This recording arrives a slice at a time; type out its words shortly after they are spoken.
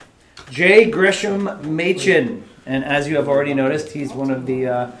J. Gresham Machen. And as you have already noticed, he's one of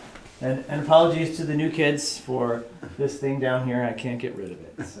the, and apologies to the new kids for this thing down here. I can't get rid of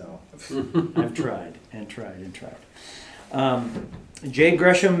it. So I've tried and tried and tried. J.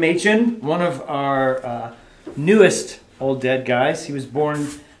 Gresham Machen, one of our newest old dead guys. He was born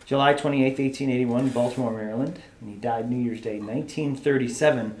July 28th, 1881, Baltimore, Maryland. And he died New Year's Day,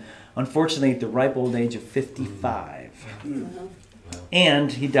 1937. Unfortunately, at the ripe old age of 55.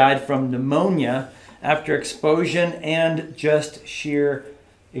 And he died from pneumonia after exposure and just sheer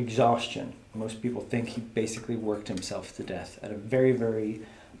exhaustion. Most people think he basically worked himself to death at a very, very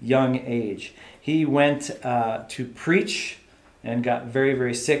young age. He went to preach and got very,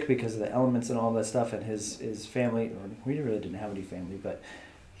 very sick because of the elements and all that stuff. And his family, or we really didn't have any family, but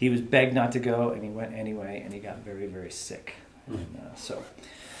he was begged not to go, and he went anyway, and he got very, very sick. And,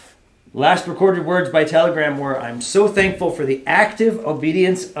 last recorded words by telegram were, "I'm so thankful for the active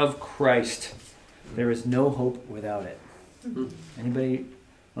obedience of Christ. There is no hope without it." Anybody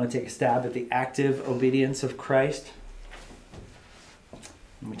want to take a stab at the active obedience of Christ?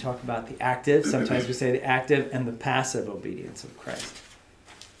 When we talk about the active, sometimes we say the active and the passive obedience of Christ.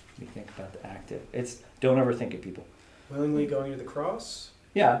 We think about the active. It's don't overthink it, people. Willingly going to the cross?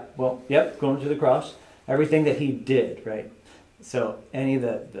 Yeah, well, yep, going to the cross. Everything that he did, right? So any of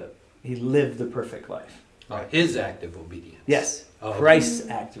the he lived the perfect life. His active obedience. Yes. Oh, Christ's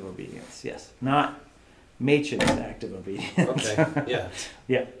active obedience. Yes. Not Machen's active obedience. Okay. Yeah.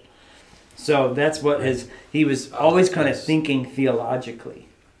 Yeah. So that's what he was always kind of thinking theologically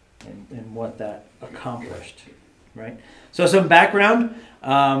and what that accomplished. Right? So some background.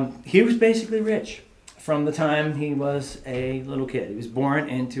 He was basically rich from the time he was a little kid. He was born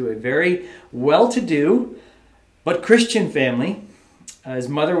into a very well-to-do but Christian family. His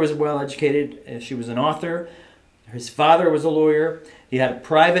mother was well educated. She was an author. His father was a lawyer. He had a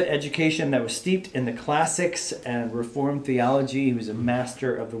private education that was steeped in the classics and Reformed theology. He was a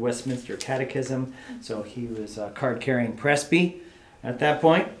master of the Westminster Catechism. So he was a card-carrying presby at that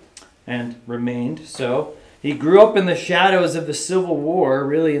point and remained so. He grew up in the shadows of the Civil War,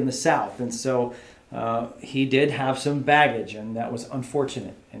 really in the South. And so he did have some baggage, and that was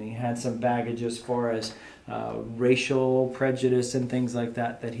unfortunate. And he had some baggage as far as racial prejudice and things like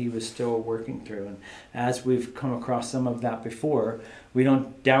that he was still working through. And as we've come across some of that before, we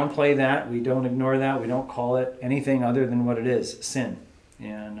don't downplay that, we don't ignore that, we don't call it anything other than what it is, sin.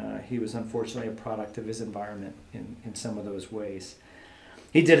 And he was unfortunately a product of his environment in some of those ways.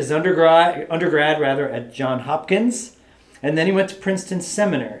 He did his undergrad at Johns Hopkins, and then he went to Princeton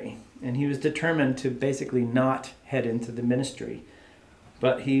Seminary, and he was determined to basically not head into the ministry.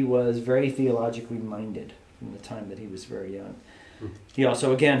 But he was very theologically minded from the time that he was very young. He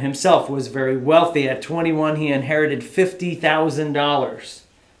also, again, himself was very wealthy. At 21, he inherited $50,000,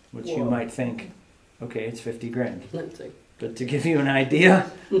 which you might think, okay, it's 50 grand. But to give you an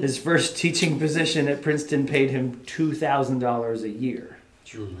idea, his first teaching position at Princeton paid him $2,000 a year.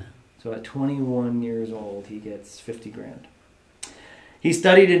 So at 21 years old, he gets 50 grand. He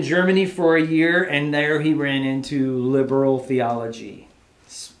studied in Germany for a year, and there he ran into liberal theology.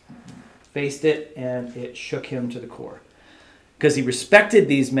 Faced it, and it shook him to the core. Because he respected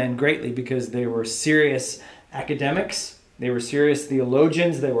these men greatly because they were serious academics, they were serious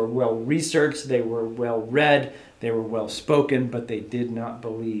theologians, they were well-researched, they were well-read, they were well-spoken, but they did not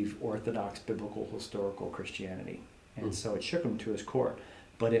believe Orthodox biblical historical Christianity. And so it shook him to his core.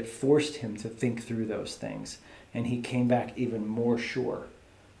 But it forced him to think through those things. And he came back even more sure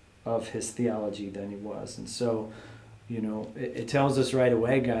of his theology than he was. And so, you know, it tells us right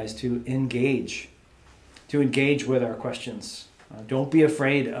away, guys, to engage with our questions. Don't be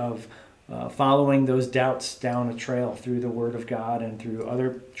afraid of following those doubts down a trail through the Word of God and through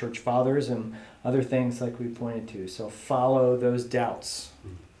other church fathers and other things like we pointed to. So follow those doubts,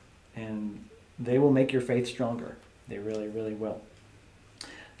 and they will make your faith stronger. They really, really will.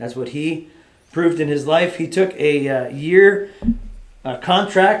 That's what he proved in his life. He took a year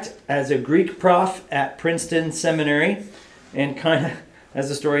contract as a Greek prof at Princeton Seminary, and kind of, as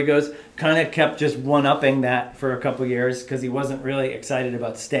the story goes, kind of kept just one-upping that for a couple of years because he wasn't really excited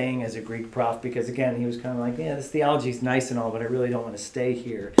about staying as a Greek prof because, again, he was kind of like, yeah, this theology is nice and all, but I really don't want to stay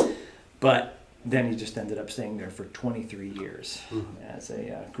here. But then he just ended up staying there for 23 years as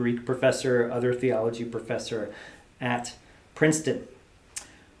a Greek professor, other theology professor at Princeton.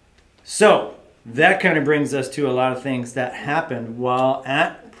 So that kind of brings us to a lot of things that happened while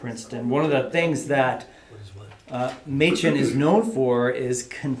at Princeton. One of the things that Machen is known for is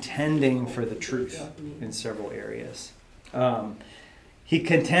contending for the truth in several areas. He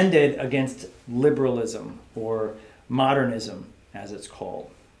contended against liberalism or modernism, as it's called.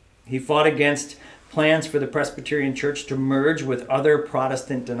 He fought against plans for the Presbyterian Church to merge with other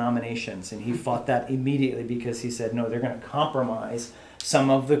Protestant denominations. And he fought that immediately because he said, no, they're going to compromise some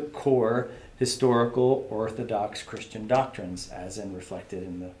of the core historical Orthodox Christian doctrines, as in reflected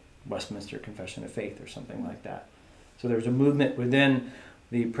in the Westminster Confession of Faith or something like that. So there was a movement within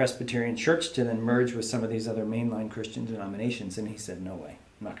the Presbyterian Church to then merge with some of these other mainline Christian denominations. And he said, no way,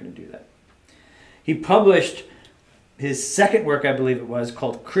 I'm not going to do that. He published his second work, I believe it was,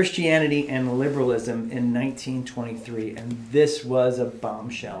 called Christianity and Liberalism in 1923. And this was a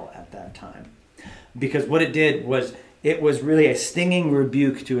bombshell at that time. Because what it did was, it was really a stinging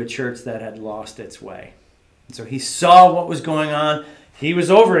rebuke to a church that had lost its way. And so he saw what was going on. He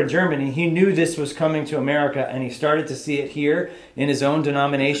was over in Germany. He knew this was coming to America, and he started to see it here in his own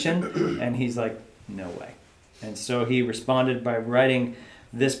denomination. And he's like, no way. And so he responded by writing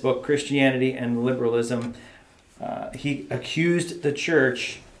this book, Christianity and Liberalism. He accused the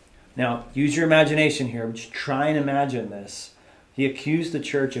church. Now, use your imagination here. Just try and imagine this. He accused the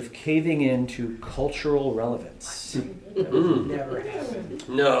church of caving into cultural relevance. That would never happen.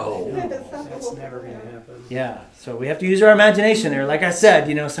 No. That's never going to happen. Yeah, so we have to use our imagination there. Like I said,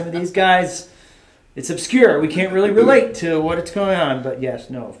 some of these guys, it's obscure. We can't really relate to what it's going on. But yes,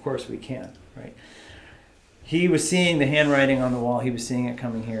 no, of course we can, right? He was seeing the handwriting on the wall. He was seeing it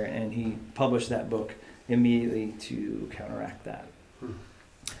coming here, and he published that book immediately to counteract that.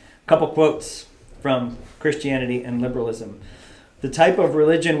 A couple quotes from Christianity and Liberalism. The type of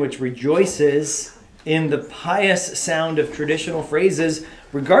religion which rejoices in the pious sound of traditional phrases,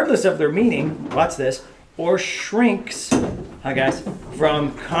 regardless of their meaning, watch this, or shrinks, hi guys,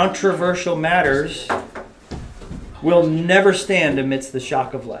 from controversial matters, will never stand amidst the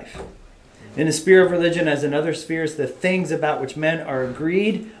shock of life. In the sphere of religion, as in other spheres, the things about which men are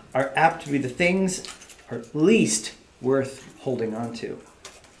agreed are apt to be the things are least worth holding on to.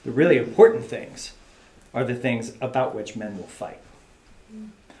 The really important things are the things about which men will fight.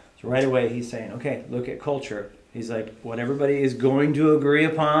 So right away he's saying, okay, look at culture. He's like, what everybody is going to agree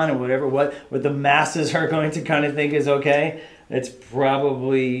upon, and what the masses are going to kind of think is okay, it's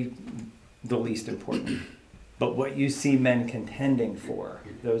probably the least important. But what you see men contending for,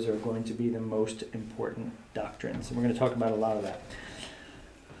 those are going to be the most important doctrines. And we're going to talk about a lot of that.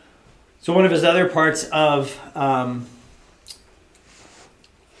 So one of his other parts of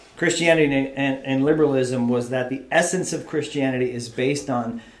Christianity and liberalism was that the essence of Christianity is based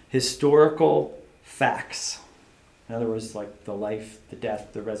on historical facts. In other words, like the life, the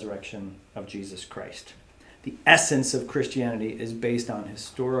death, the resurrection of Jesus Christ. The essence of Christianity is based on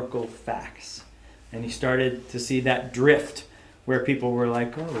historical facts. And he started to see that drift where people were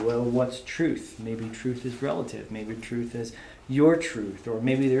like, oh, well, what's truth? Maybe truth is relative. Maybe truth is your truth. Or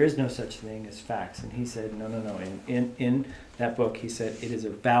maybe there is no such thing as facts. And he said, no. In that book, he said, it is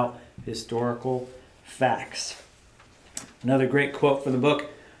about historical facts. Another great quote from the book,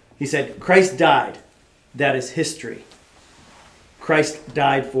 he said, Christ died. That is history. Christ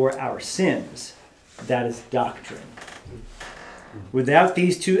died for our sins. That is doctrine. Without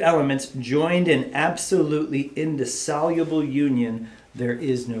these two elements joined in absolutely indissoluble union, there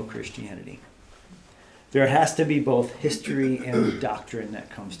is no Christianity. There has to be both history and doctrine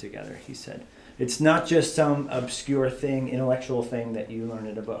that comes together, he said. It's not just some obscure thing, intellectual thing that you learn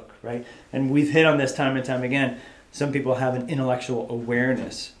in a book, right? And we've hit on this time and time again. Some people have an intellectual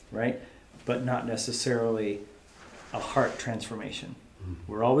awareness, right? But not necessarily a heart transformation.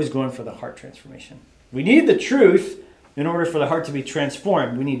 We're always going for the heart transformation. We need the truth in order for the heart to be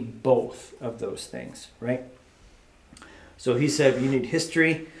transformed. We need both of those things, right? So he said you need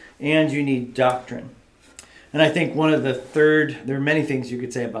history and you need doctrine. And I think one of there are many things you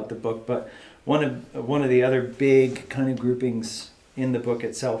could say about the book, but one of the other big kind of groupings in the book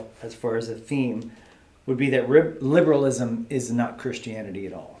itself, as far as a theme, would be that liberalism is not Christianity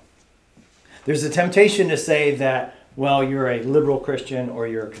at all. There's a temptation to say that, well, you're a liberal Christian, or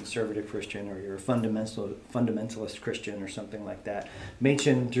you're a conservative Christian, or you're a fundamentalist Christian, or something like that.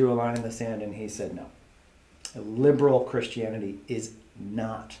 Machen drew a line in the sand, and he said, no. A liberal Christianity is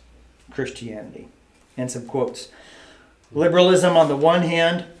not Christianity. And some quotes. Liberalism on the one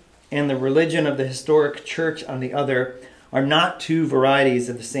hand, and the religion of the historic church on the other, are not two varieties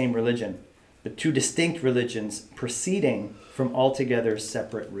of the same religion, but two distinct religions proceeding from altogether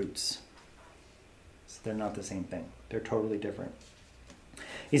separate roots. So they're not the same thing. They're totally different.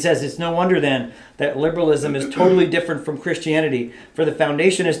 He says it's no wonder then that liberalism is totally different from Christianity, for the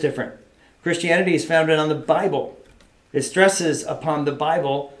foundation is different. Christianity is founded on the Bible. It stresses upon the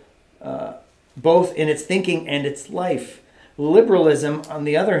Bible both in its thinking and its life. Liberalism, on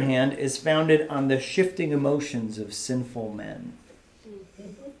the other hand, is founded on the shifting emotions of sinful men.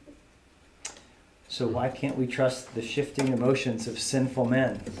 So why can't we trust the shifting emotions of sinful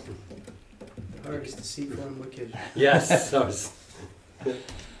men? The heart is deceitful and wicked. Yes.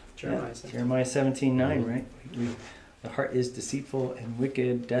 Jeremiah Yeah, 17. Jeremiah 17:9, right? The heart is deceitful and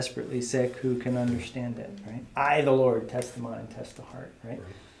wicked, desperately sick. Who can understand it, right? I, the Lord, test the mind, test the heart, right?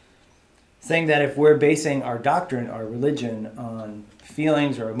 Saying that if we're basing our doctrine, our religion, on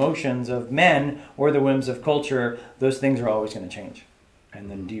feelings or emotions of men or the whims of culture, those things are always going to change. And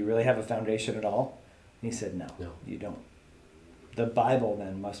then, do you really have a foundation at all? And he said, no, you don't. The Bible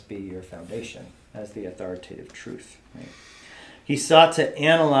then must be your foundation as the authoritative truth, right? He sought to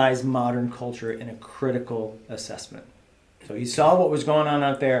analyze modern culture in a critical assessment. So he saw what was going on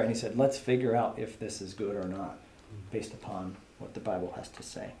out there, and he said, let's figure out if this is good or not, based upon what the Bible has to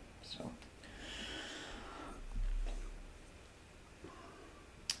say. So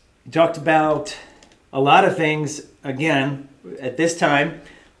he talked about a lot of things. Again, at this time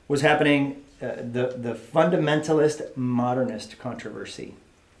was happening the fundamentalist modernist controversy.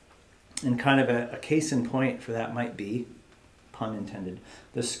 And kind of a case in point for that might be, pun intended,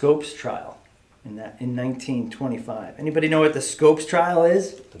 the Scopes trial in 1925. Anybody know what the Scopes trial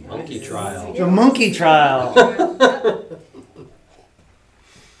is? The monkey trial. The monkey trial.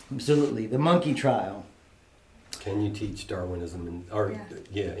 Absolutely, the monkey trial. Can you teach Darwinism in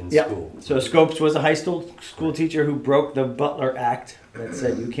Yeah. school? So Scopes was a high school teacher who broke the Butler Act that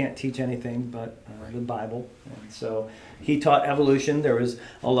said you can't teach anything but the Bible. And so he taught evolution. There was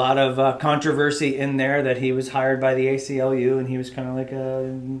a lot of controversy in there that he was hired by the ACLU, and he was kind of like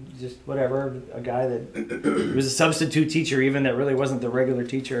a guy that was a substitute teacher, even that really wasn't the regular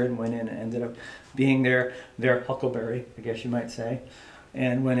teacher, and went in and ended up being their huckleberry, I guess you might say,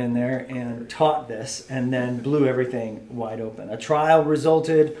 and went in there and taught this, and then blew everything wide open. A trial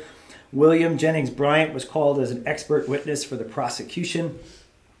resulted. William Jennings Bryant was called as an expert witness for the prosecution.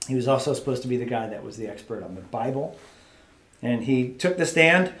 He was also supposed to be the guy that was the expert on the Bible. And he took the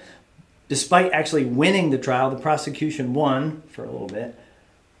stand. Despite actually winning the trial, the prosecution won for a little bit.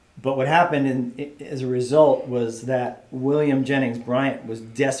 But what happened as a result was that William Jennings Bryant was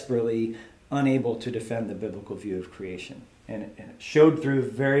desperately unable to defend the biblical view of creation. And it showed through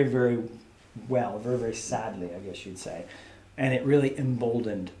very, very well, very, very sadly, I guess you'd say. And it really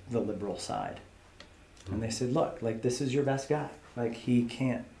emboldened the liberal side. And they said, look, like, this is your best guy. Like, he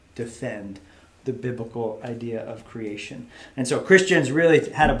can't defend the biblical idea of creation. And so Christians really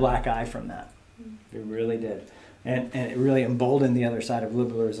had a black eye from that. They really did. And it really emboldened the other side of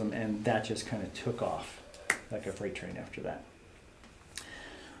liberalism, and that just kind of took off like a freight train after that.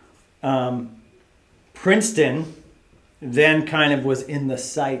 Princeton then kind of was in the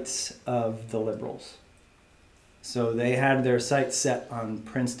sights of the liberals. So they had their sights set on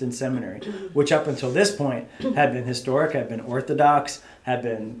Princeton Seminary, which up until this point had been historic, had been orthodox, had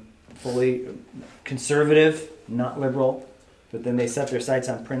been fully conservative, not liberal. But then they set their sights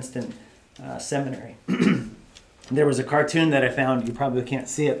on Princeton Seminary. There was a cartoon that I found. You probably can't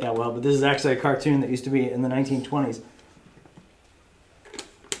see it that well, but this is actually a cartoon that used to be in the 1920s.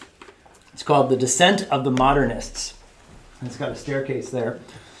 It's called The Descent of the Modernists. And it's got a staircase there.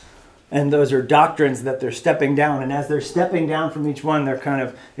 And those are doctrines that they're stepping down. And as they're stepping down from each one,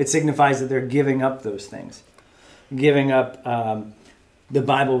 it signifies that they're giving up those things. Giving up the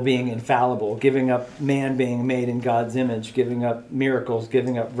Bible being infallible, giving up man being made in God's image, giving up miracles,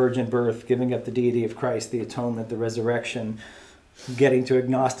 giving up virgin birth, giving up the deity of Christ, the atonement, the resurrection, getting to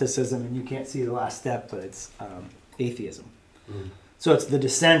agnosticism. And you can't see the last step, but it's atheism. So it's the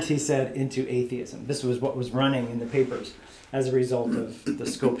descent, he said, into atheism. This was what was running in the papers as a result of the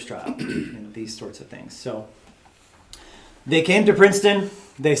Scopes trial and these sorts of things. So they came to Princeton.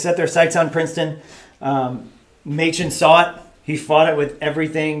 They set their sights on Princeton. Machen saw it. He fought it with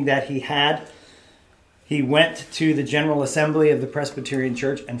everything that he had. He went to the General Assembly of the Presbyterian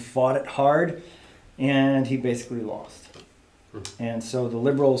Church and fought it hard, and he basically lost. And so the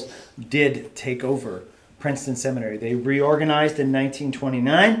liberals did take over Princeton Seminary. They reorganized in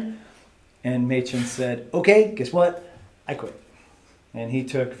 1929, and Machen said, okay, guess what? I quit. And he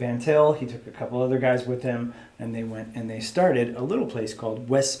took Van Til, he took a couple other guys with him, and they went and they started a little place called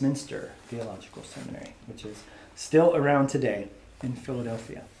Westminster Theological Seminary, which is still around today in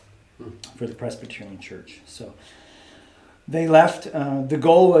Philadelphia for the Presbyterian Church. So they left. The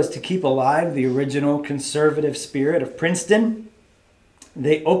goal was to keep alive the original conservative spirit of Princeton.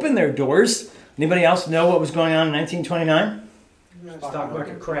 They opened their doors. Anybody else know what was going on in 1929? Stock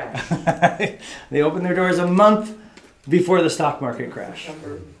market crash. They opened their doors a month before the stock market crash.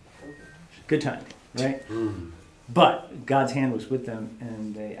 Good time, right? But God's hand was with them,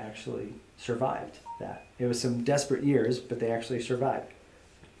 and they actually survived that. It was some desperate years, but they actually survived.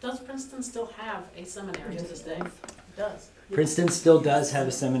 Does Princeton still have a seminary to this day? It does. Princeton still does have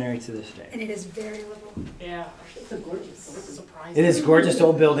a seminary to this day. And it is very liberal. Yeah. It's a gorgeous. Surprising. It is a gorgeous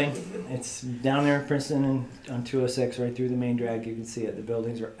old building. It's down there in Princeton and on 206, right through the main drag. You can see it. The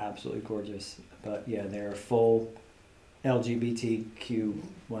buildings are absolutely gorgeous. But yeah, they're full LGBTQ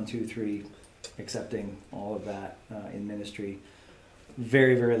 1, 2, 3, accepting all of that in ministry.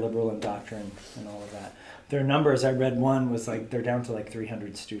 Very, very liberal in doctrine and all of that. Their numbers, I read one was like they're down to like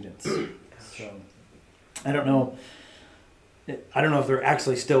 300 students. So I don't know. I don't know if they're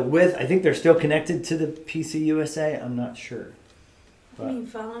actually still with. I think they're still connected to the PCUSA. I'm not sure. I mean,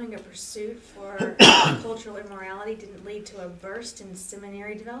 following a pursuit for cultural immorality didn't lead to a burst in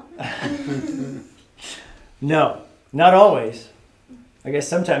seminary development? No, not always. I guess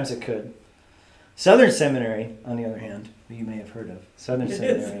sometimes it could. Southern Seminary, on the other hand, who you may have heard of, Southern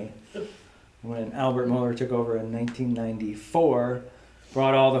Seminary, when Albert Mohler took over in 1994,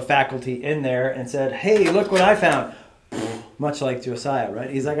 brought all the faculty in there and said, hey, look what I found. Much like Josiah, right?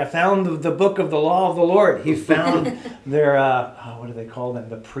 He's like, I found the book of the law of the Lord. He found their, what do they call them?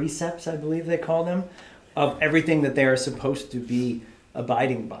 The precepts, I believe they call them, of everything that they are supposed to be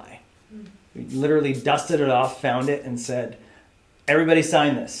abiding by. He literally dusted it off, found it, and said, everybody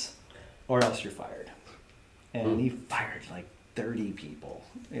sign this, or else you're fired. And he fired like 30 people.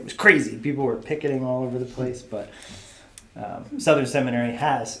 It was crazy. People were picketing all over the place, but Southern Seminary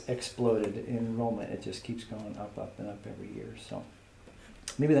has exploded in enrollment. It just keeps going up, up, and up every year. So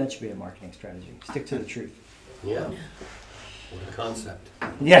maybe that should be a marketing strategy. Stick to the truth. Yeah. What a concept.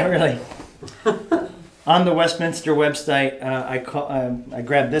 Yeah, really. On the Westminster website, I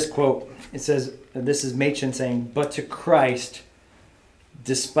grabbed this quote. It says, this is Machen saying, but to Christ,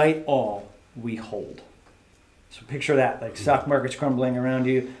 despite all, we hold. So picture that, like stock market's crumbling around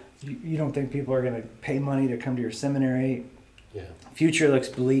you. You don't think people are going to pay money to come to your seminary. Yeah. Future looks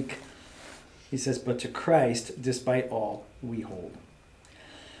bleak. He says, but to Christ, despite all, we hold.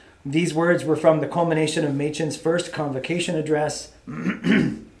 These words were from the culmination of Machen's first convocation address.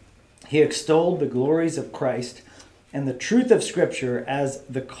 He extolled the glories of Christ and the truth of Scripture as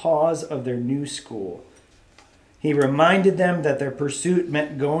the cause of their new school. He reminded them that their pursuit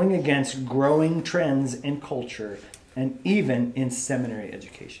meant going against growing trends in culture and even in seminary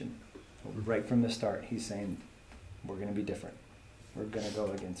education. Right from the start, he's saying, we're going to be different. We're going to go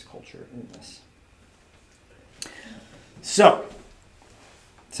against culture in this. So,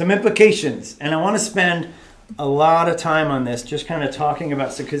 some implications. And I want to spend a lot of time on this, just kind of talking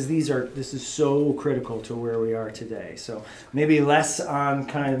about, because this is so critical to where we are today. So maybe less on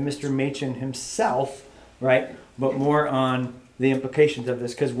kind of Mr. Machen himself, right? But more on the implications of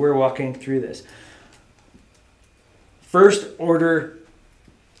this, because we're walking through this. First order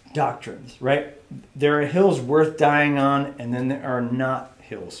doctrines, right? There are hills worth dying on, and then there are not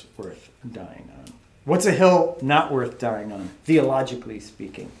hills worth dying on. What's a hill not worth dying on, theologically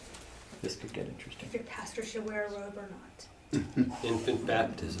speaking? This could get interesting. If your pastor should wear a robe or not. Infant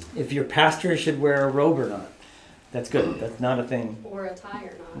baptism. If your pastor should wear a robe or not. That's good. That's not a thing. Or a tie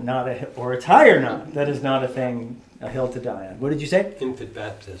or not. Or a tie or not. That is not a thing, a hill to die on. What did you say? Infant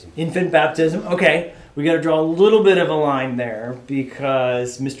baptism. Infant baptism. Okay. We got to draw a little bit of a line there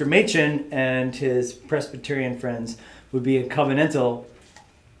because Mr. Machen and his Presbyterian friends would be a covenantal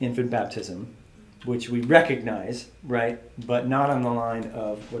infant baptism, which we recognize, right? But not on the line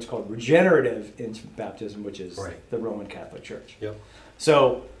of what's called regenerative infant baptism, which is the Roman Catholic Church. Yep.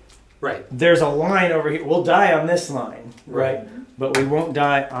 So there's a line over here. We'll die on this line, right? But we won't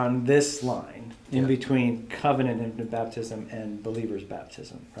die on this line in between covenant infant baptism and believer's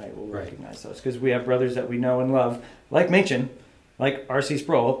baptism, right? We'll recognize those because we have brothers that we know and love, like Machen, like R.C.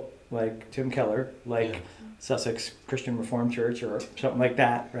 Sproul, like Tim Keller, like Sussex Christian Reformed Church or something like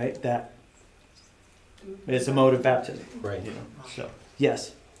that, right? That is a mode of baptism. Right. You know? So,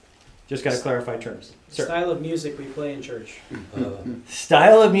 yes. Just got to clarify terms. Sir. Style of music we play in church.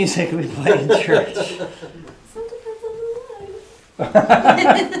 Style of music we play in church. Some depends on the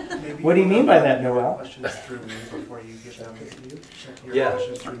line. What do you mean by that, Noel? Questions through me before you get down to you. Check your Yeah.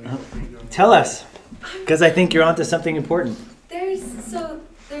 questions through me before you go. Tell us, because I think you're onto something important. There's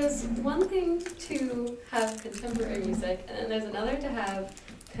one thing to have contemporary music, and then there's another to have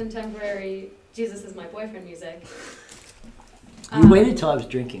contemporary Jesus is my boyfriend music. You waited till I was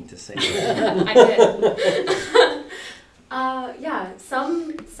drinking to say that. I did. Yeah,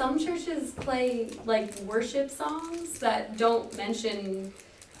 some churches play like worship songs that don't mention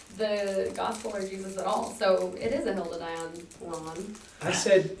the gospel or Jesus at all. So it is a hill to die on, Ron. I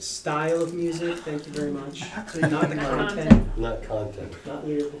said style of music, thank you very much. Not the content. Not content. Not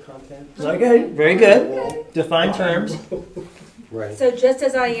lyrical content. Okay, very good. Define terms. Right. So just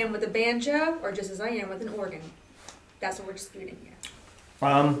as I am with a banjo, or just as I am with an organ? That's what we're disputing here.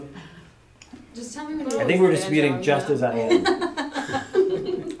 Just tell me when I you're think we're disputing just as I am.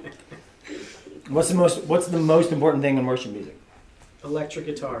 What's the most important thing in worship music? Electric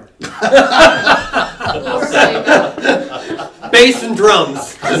guitar. Bass and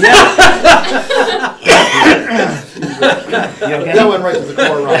drums. Yeah. You okay? That went right to the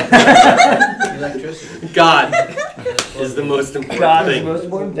core, Ron. Electricity. God is the most important God is thing. the most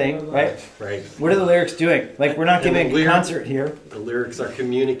important thing, right? Right. What are the lyrics doing? Like, we're not And giving the a concert here. The lyrics are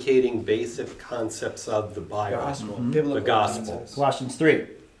communicating basic concepts of the Bible. Gospel. Mhm. Biblical The gospel. concepts. Colossians 3.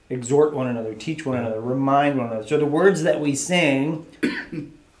 Exhort one another, teach one another, remind one another. So the words that we sing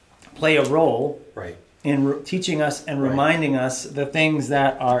play a role Right. in teaching us and Right. reminding us the things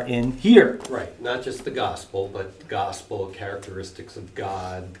that are in here. Right. Not just the gospel, but gospel, characteristics of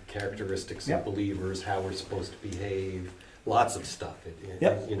God, characteristics Yep. of believers, how we're supposed to behave, lots of stuff.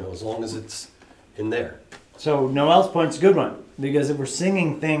 Yep. You know, as long as it's in there. So Noel's point's a good one, because if we're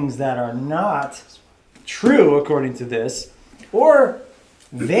singing things that are not true according to this, or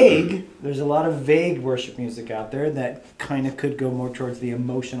vague, there's a lot of vague worship music out there that kind of could go more towards the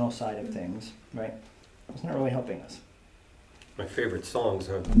emotional side of things, right? It's not really helping us. My favorite songs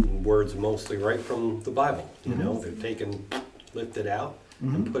are words mostly right from the Bible. You know, they're taken, lifted out,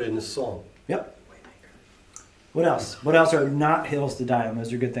 and put in a song. Yep. What else? What else are not hills to die on?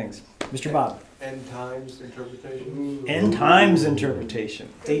 Those are good things. Mr. Bob. End times interpretation. End times interpretation.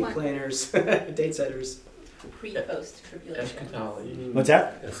 Date planners, date setters. Pre-post tribulation. Eschatology. What's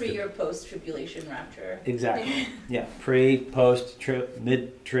that? That's Pre good. or post tribulation rapture. Exactly. Yeah. Pre, post, trib,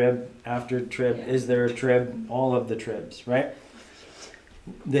 mid trib, after trib, Yeah. is there a trib? All of the tribs, right?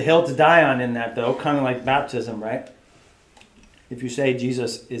 The hill to die on in that, though, kind of like baptism, right? If you say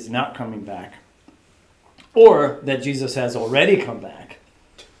Jesus is not coming back, or that Jesus has already come back,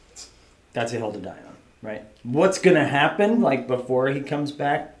 that's a hill to die on, right? What's going to happen, like before he comes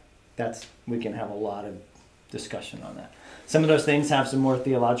back, we can have a lot of discussion on that. Some of those things have some more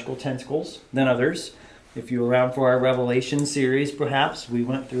theological tentacles than others. If you were around for our Revelation series, perhaps, we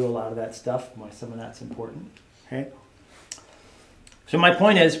went through a lot of that stuff, why some of that's important. Okay? So my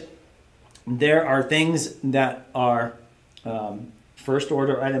point is, there are things that are first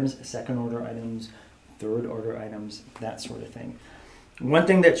order items, second order items, third order items, that sort of thing. One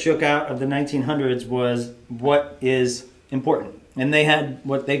thing that shook out of the 1900s was what is important. And they had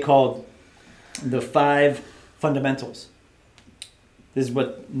what they called the 5 fundamentals. This is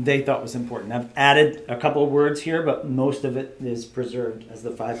what they thought was important. I've added a couple of words here, but most of it is preserved as the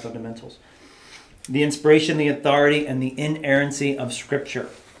 5 fundamentals. The inspiration, the authority, and the inerrancy of Scripture.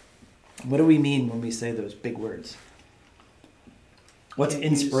 What do we mean when we say those big words? What's Can't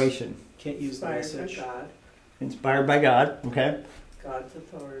use- inspiration? Can't use the message. Inspired by God, okay? God's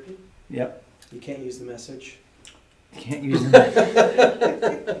authority. Yep. You can't use the message. Can't use that.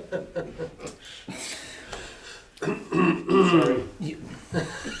 Sorry.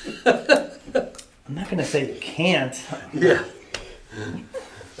 I'm not going to say you can't. Yeah.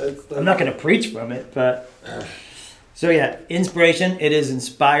 I'm not going to preach from it, but... So yeah, inspiration, it is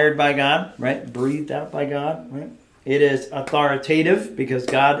inspired by God, right? Breathed out by God, right? It is authoritative because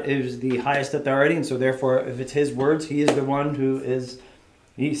God is the highest authority, and so therefore, if it's His words, He is the one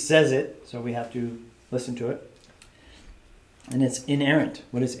He says it, so we have to listen to it. And it's inerrant.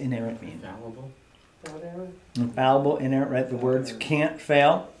 What does inerrant mean? Infallible. Infallible, inerrant, right? The words can't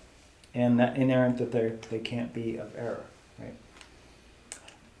fail, and that inerrant that they can't be of error, right?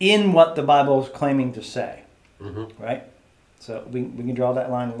 In what the Bible is claiming to say, right? So we can draw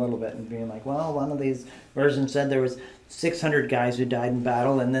that line a little bit and being like, well, one of these versions said there was 600 guys who died in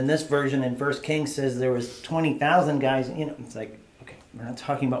battle, and then this version in 1 Kings says there was 20,000 guys. You know, it's like, okay, we're not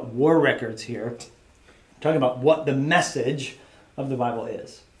talking about war records here. We're talking about what the message of the Bible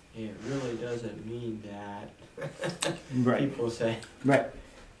is. It really doesn't mean that. Right. People say. Right.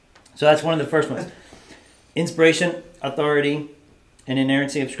 So that's one of the first ones. Inspiration, authority, and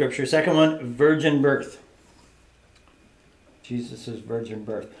inerrancy of Scripture. Second one, virgin birth. Jesus' virgin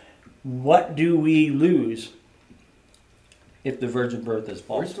birth. What do we lose if the virgin birth is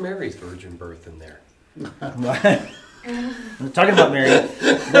false? Where's Mary's virgin birth in there? I'm not talking about Mary. I'm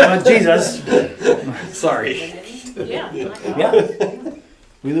talking about Jesus. Sorry. Yeah. my God. Yeah.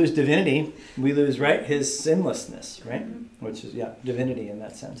 We lose divinity. We lose, right, His sinlessness, right? Which is, yeah, divinity in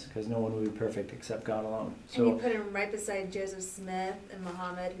that sense, because no one will be perfect except God alone. And you So put him right beside Joseph Smith and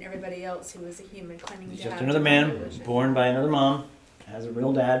Muhammad and everybody else who was a human claiming he's to just have another divine man, worship. born by another mom, has a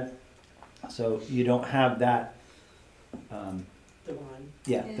real dad. So you don't have that, Divine.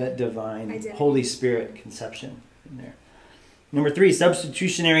 yeah, Yeah. that divine Identity. Holy Spirit conception in there. Number 3,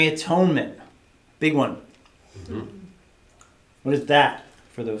 substitutionary atonement. Big one. Mhm. What is that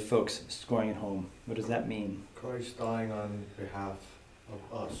for those folks scoring at home? What does that mean? Christ dying on behalf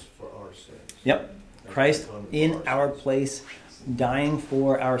of us for our sins. Yep. Christ in our place, dying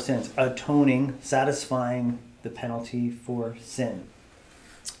for our sins, atoning, satisfying the penalty for sin.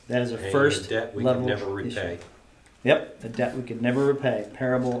 That is a Paying first a debt we level can never issue. repay. Yep, a debt we could never repay.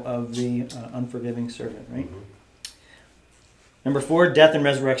 Parable of the unforgiving servant, right? Mhm. Number 4, death and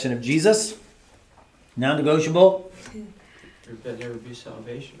resurrection of Jesus. Non-negotiable. There'd never be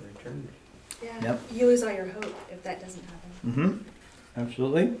salvation or eternity. Yeah. Yep. You lose all your hope if that doesn't happen.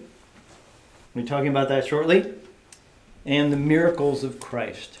 Absolutely. We'll be talking about that shortly. And the miracles of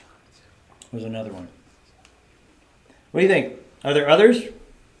Christ was another one. What do you think? Are there others?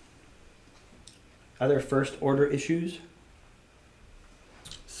 Other first order issues?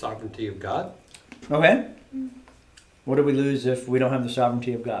 Sovereignty of God. Okay. What do we lose if we don't have the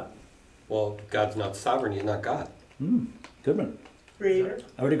sovereignty of God? Well, God's not sovereign, he's not God. Good one. Creator.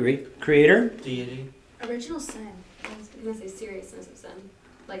 I would agree. Creator. Deity. Original sin. I was gonna say seriousness of sin.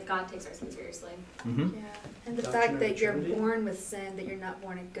 Like God takes our sin seriously. Mm-hmm. Yeah. And the Doctrine fact of that you're Trinity. born with sin, that you're not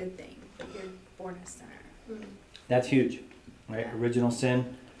born a good thing, that you're born a sinner. Mm. That's huge. Right? Yeah. Original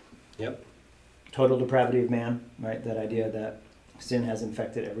sin. Yep. Total depravity of man. Right? That idea that sin has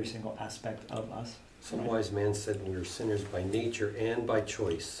infected every single aspect of us. Some wise man said we are sinners by nature and by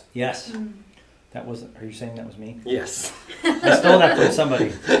choice. Yes. Mm. That wasn't. Are you saying that was me? Yes. I stole that from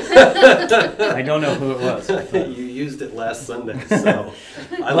somebody. I don't know who it was. You used it last Sunday, so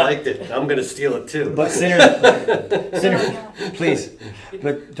I liked it. I'm going to steal it too. But sinners, please,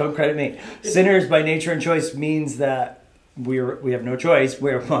 but don't credit me. Sinners by nature and choice means that we have no choice.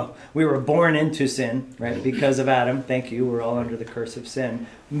 We were born into sin, right? Because of Adam. Thank you. We're all under the curse of sin.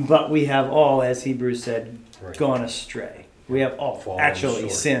 But we have all, as Hebrews said, Right. gone astray. We have all Fallen actually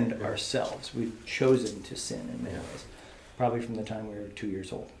short. sinned Yeah. ourselves. We've chosen to sin in many Yeah. ways. Probably from the time we were 2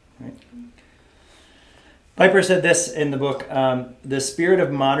 years old, right? Piper said this in the book, the spirit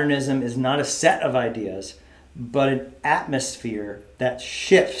of modernism is not a set of ideas, but an atmosphere that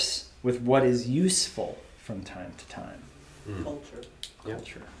shifts with what is useful from time to time. Mm. Culture. Yep.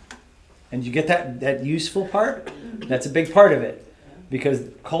 Culture. And you get that useful part? That's a big part of it. Because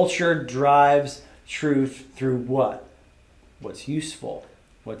culture drives truth through what? What's useful,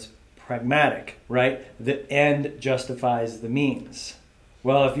 what's pragmatic, right? The end justifies the means.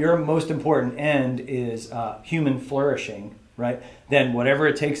 Well, if your most important end is human flourishing, right, then whatever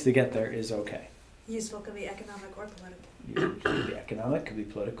it takes to get there is okay. Useful could be economic or political. It could be economic, could be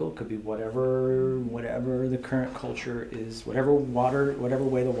political, could be whatever the current culture is, whatever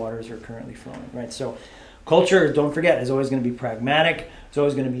way the waters are currently flowing, right? So culture, don't forget, is always going to be pragmatic. It's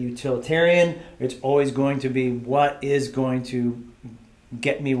always going to be utilitarian. It's always going to be what is going to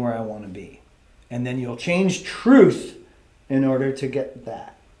get me where I want to be. And then you'll change truth in order to get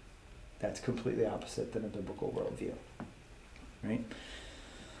that. That's completely opposite than a biblical worldview, right?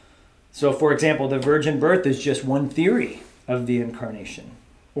 So, for example, the virgin birth is just one theory of the incarnation.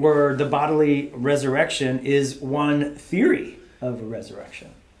 Or the bodily resurrection is one theory of a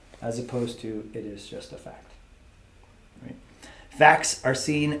resurrection, as opposed to it is just a fact. Right? Facts are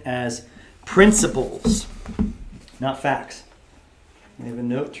seen as principles, not facts. I have a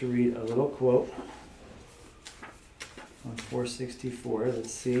note to read a little quote on 464.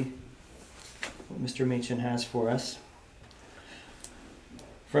 Let's see what Mr. Machen has for us.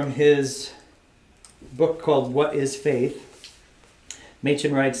 From his book called What is Faith,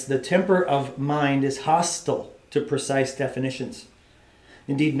 Machen writes, "The temper of mind is hostile to precise definitions.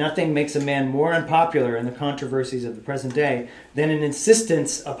 Indeed, nothing makes a man more unpopular in the controversies of the present day than an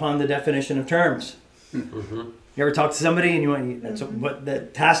insistence upon the definition of terms." Mm-hmm. You ever talk to somebody and you want that's what the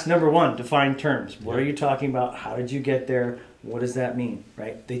task number one, define terms. What are you talking about? How did you get there? What does that mean?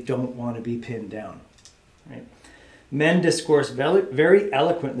 Right? They don't want to be pinned down. Right? Men discourse very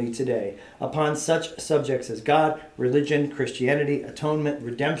eloquently today upon such subjects as God, religion, Christianity, atonement,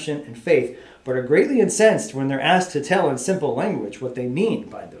 redemption, and faith, but are greatly incensed when they're asked to tell in simple language what they mean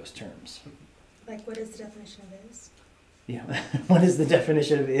by those terms. Like, what is the definition of is? Yeah. What is the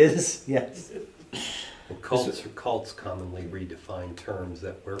definition of is? Yes. Well, cults commonly redefine terms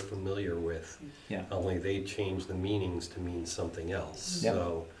that we're familiar with. Yeah. Only they change the meanings to mean something else. Yep.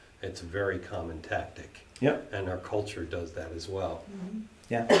 So it's a very common tactic. Yep. And our culture does that as well.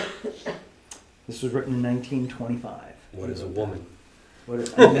 Yeah. This was written in 1925. What is a woman?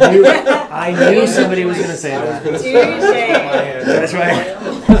 I knew somebody was going to say that. That's right.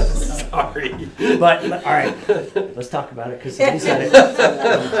 Sorry. But all right, let's talk about it because somebody said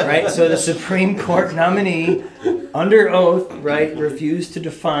it. Right. So the Supreme Court nominee under oath, right, refused to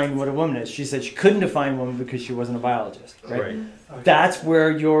define what a woman is. She said she couldn't define woman because she wasn't a biologist, right? That's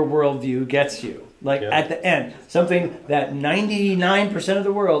where your worldview gets you. Like at the end, something that 99% of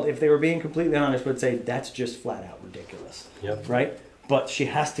the world, if they were being completely honest, would say that's just flat out ridiculous, right? But she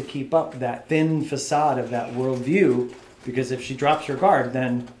has to keep up that thin facade of that worldview, because if she drops her guard,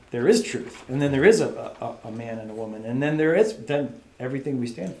 then there is truth, and then there is a man and a woman, and then then everything we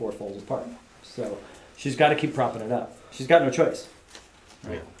stand for falls apart. So she's got to keep propping it up. She's got no choice.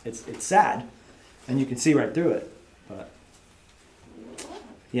 Right? It's sad, and you can see right through it. But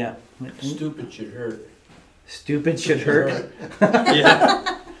yeah, Stupid should hurt. Stupid should hurt.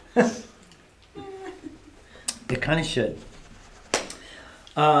 Yeah. It kind of should.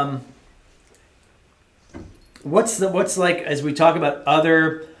 What's like, as we talk about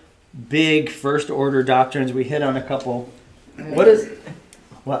other big first order doctrines, we hit on a couple. What is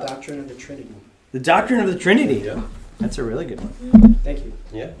what? Doctrine of the Trinity. The doctrine of the Trinity. Yeah. That's a really good one. Thank you.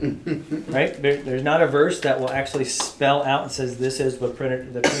 Yeah. Right? There's not a verse that will actually spell out and says this is the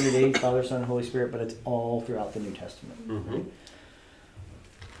Trinity, Father, Son, and Holy Spirit, but it's all throughout the New Testament. Mm-hmm.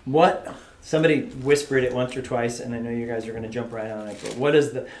 What? Somebody whispered it once or twice, and I know you guys are going to jump right on it. But what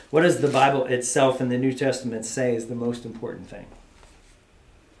does the Bible itself in the New Testament say is the most important thing?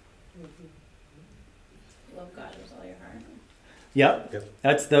 Love God with all your heart. Yep.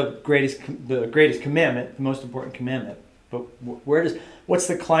 That's the greatest commandment, the most important commandment. But what's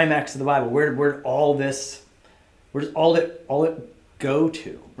the climax of the Bible? Where does all it go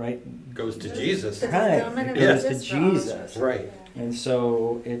to? Right? Goes to Jesus. The Right. fulfillment It of goes to Jesus for all Jesus. scripture. Right. And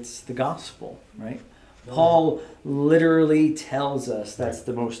so it's the gospel, right? Paul literally tells us that's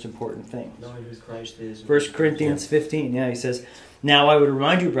the most important thing. Knowing who Christ is. 1 Corinthians 15, he says, "Now I would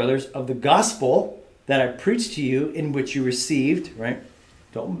remind you, brothers, of the gospel that I preached to you, in which you received," right?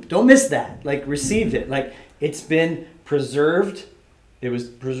 Don't miss that. Like, received it. Like, it's been preserved. It was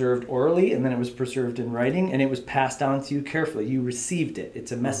preserved orally, and then it was preserved in writing, and it was passed on to you carefully. You received it.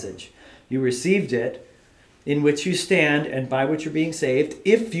 It's a message. You received it, in which you stand and by which you're being saved,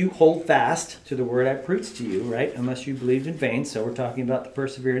 if you hold fast to the word I preached to you, right? Unless you believed in vain. So we're talking about the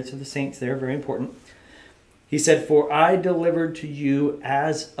perseverance of the saints there, very important. He said, "For I delivered to you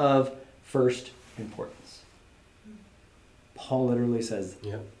as of first importance." Paul literally says,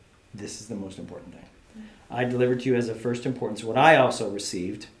 this is the most important thing. I delivered to you as of first importance what I also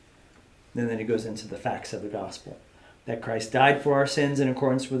received. And then he goes into the facts of the gospel. That Christ died for our sins in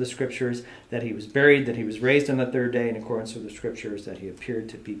accordance with the Scriptures, that he was buried, that he was raised on the third day in accordance with the Scriptures, that he appeared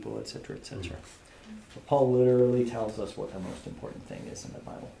to people, etc., etc. So Paul literally tells us what the most important thing is in the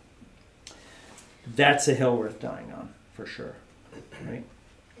Bible. That's a hill worth dying on, for sure. Right?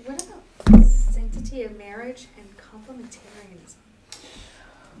 What about sanctity of marriage and complementarianism?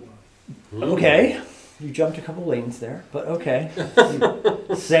 Okay. You jumped a couple lanes there, but okay.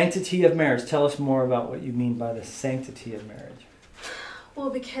 Sanctity of marriage. Tell us more about what you mean by the sanctity of marriage.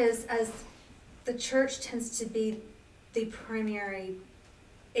 Well, because as the church tends to be the primary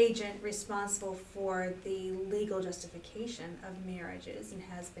agent responsible for the legal justification of marriages and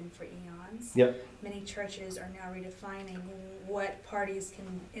has been for eons. Yep. Many churches are now redefining what parties can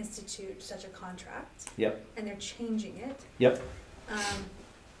institute such a contract. Yep. And they're changing it. Yep.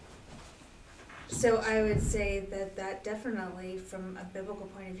 So I would say that definitely, from a biblical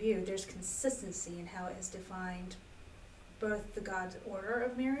point of view, there's consistency in how it is defined, both the God's order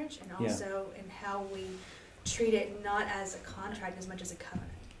of marriage and also in how we treat it not as a contract as much as a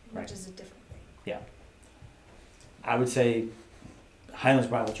covenant, which is a different thing. Yeah. I would say Highlands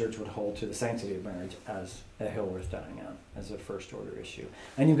Bible Church would hold to the sanctity of marriage as a hill worth dying on, as a first order issue.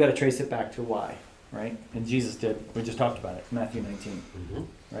 And you've got to trace it back to why, right? And Jesus did. We just talked about it, Matthew 19.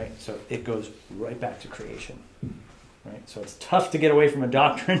 Right? So it goes right back to creation. Right? So it's tough to get away from a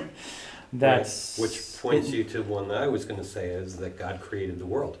doctrine that's... Right. Which points you to one that I was going to say is that God created the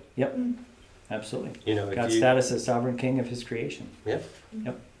world. Yep. Absolutely. You know, God's status as sovereign king of his creation. Yep.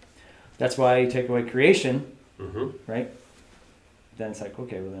 Yep. That's why you take away creation, right? Then it's like,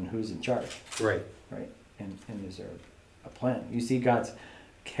 okay, well then who's in charge? Right. Right? And is there a plan? You see God's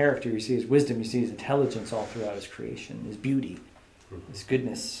character, you see his wisdom, you see his intelligence all throughout his creation, his beauty, his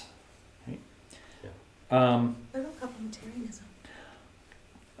goodness. Right? What about complementarianism?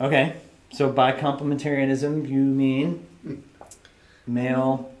 Okay, so by complementarianism you mean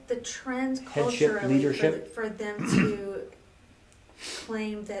male the trend headship, culturally leadership? for them to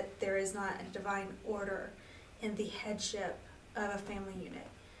claim that there is not a divine order in the headship of a family unit,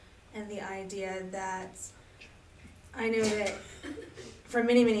 and the idea that I know that for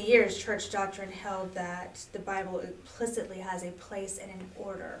many, many years, church doctrine held that the Bible implicitly has a place and an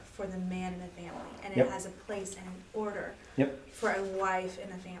order for the man in the family, and Yep. it has a place and an order Yep. for a wife in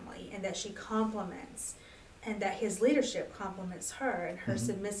a family, and that she complements, and that his leadership complements her, and her Mhm.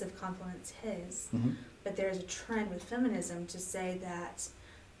 submissive complements his. Mhm. But there's a trend with feminism to say that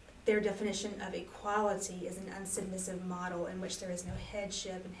their definition of equality is an unsubmissive model in which there is no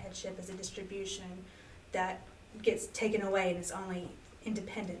headship, and headship is a distribution that gets taken away, and it's only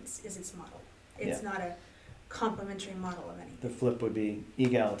independence is its model. It's Yeah. not a complementary model of anything. The flip would be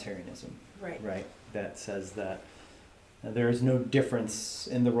egalitarianism, Right. right? That says that there is no difference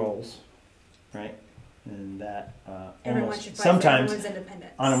in the roles, right? And that Everyone almost should fight sometimes for everyone's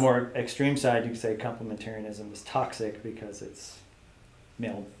independence. on a more extreme side, you could say complementarianism is toxic because it's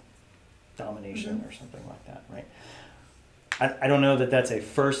male domination Mhm. or something like that, right? I don't know that that's a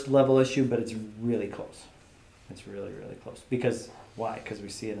first level issue, but it's really close. It's really, really close. Because why? Because we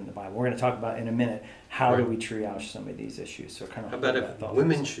see it in the Bible. We're going to talk about in a minute how do Right. we triage some of these issues. So kind of How about hold if that thought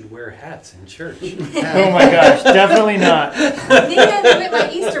women process. should wear hats in church? Oh my gosh, definitely not. Need to look at my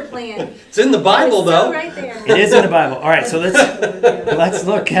Easter plan. It's in the Bible, It's still though. right there. It is in the Bible. All right, so let's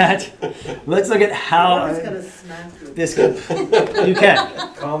look at how I was gonna smack you. this can, you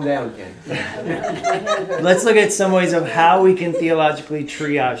can. Calm down, Ken. Let's look at some ways of how we can theologically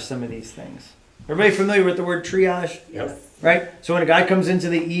triage some of these things. Everybody familiar with the word triage? Yep. Right? So when a guy comes into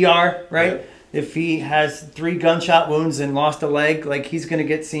the ER, right? Yep. If he has 3 gunshot wounds and lost a leg, like he's going to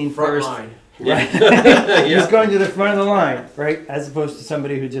get seen Front first. line. Right? Yeah. He's going to the front of the line, right? As opposed to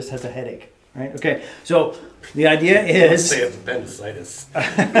somebody who just has a headache, right? Okay. So the idea is Say appendicitis.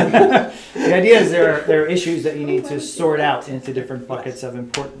 the idea is there are issues that you need to sort out into different buckets of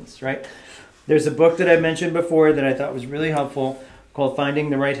importance, right? There's a book that I mentioned before that I thought was really helpful called Finding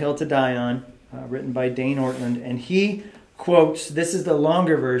the Right Hill to Die On, written by Dane Ortland, and he quotes, this is the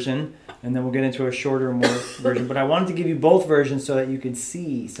longer version, and then we'll get into a shorter, more version, but I wanted to give you both versions so that you could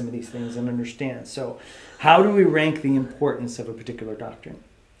see some of these things and understand. So how do we rank the importance of a particular doctrine?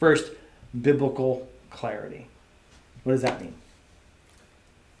 First, biblical clarity. What does that mean?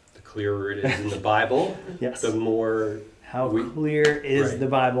 The clearer it is in the Bible, Yes. the more How clear is Right. the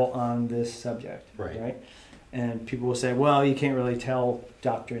Bible on this subject? Right. And people will say, well, you can't really tell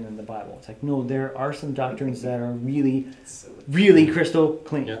doctrine in the Bible. It's like, no, there are some doctrines that are really, really crystal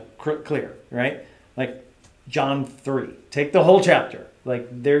clean, Yeah. clear, right? Like John 3. Take the whole chapter. Like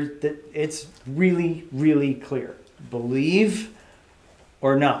it's really, really clear. Believe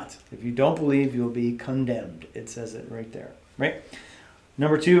or not. If you don't believe, you'll be condemned. It says it right there, right?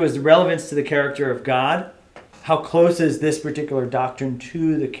 Number 2 is the relevance to the character of God. How close is this particular doctrine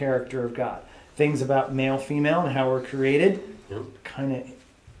to the character of God? Things about male, female, and how we're created, Yep. kind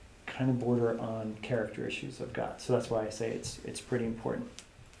of border on character issues of God. So that's why I say it's pretty important.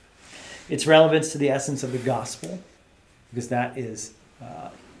 Its relevance to the essence of the gospel, because that is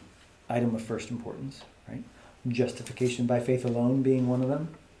item of first importance, right? Justification by faith alone being one of them,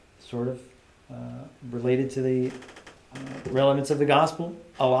 sort of related to the relevance of the gospel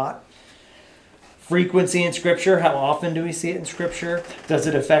a lot. Frequency in Scripture, how often do we see it in Scripture? Does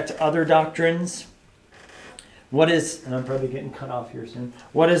it affect other doctrines? What is, and I'm probably getting cut off here soon,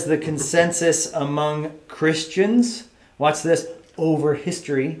 what is the consensus among Christians? What's this? Over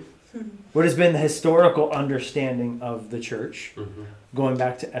history. What has been the historical understanding of the church? Mhm. Going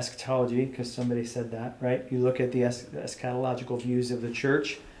back to eschatology, because somebody said that, right? You look at the eschatological views of the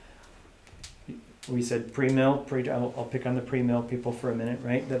church. We said pre-mill, I'll pick on the pre-mill people for a minute,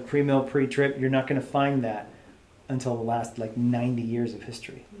 right? The pre-mill, pre-trip, you're not going to find that until the last 90 years of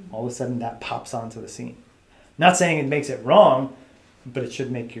history. All of a sudden that pops onto the scene. Not saying it makes it wrong, but it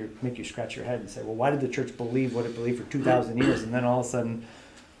should make you scratch your head and say, well, why did the church believe what it believed for 2,000 years? And then all of a sudden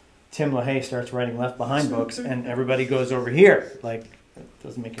Tim LaHaye starts writing Left Behind books and everybody goes over here. It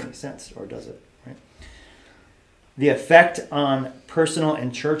doesn't make any sense, or does it? Right? The effect on personal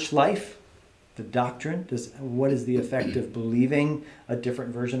and church life. The doctrine, what is the effect of believing a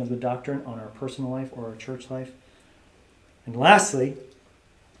different version of the doctrine on our personal life or our church life? And lastly,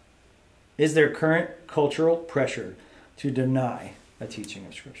 is there current cultural pressure to deny a teaching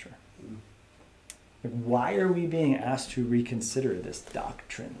of Scripture? Why are we being asked to reconsider this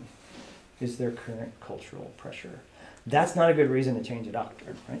doctrine? Is there current cultural pressure? That's not a good reason to change a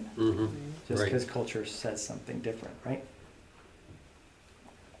doctrine, right? Mhm. Just Right. because culture says something different, right?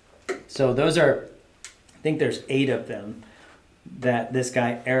 So those are, I think there's 8 of them that this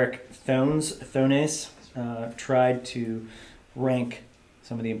guy Eric Thones tried to rank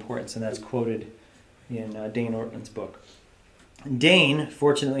some of the importance, and that's quoted in Dane Ortland's book. Dane,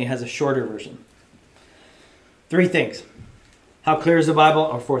 fortunately, has a shorter version. 3 things. How clear is the Bible?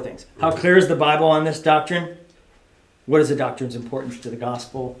 Or 4 things. How clear is the Bible on this doctrine? What is the doctrine's importance to the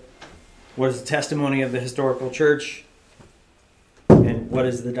gospel? What is the testimony of the historical church? And what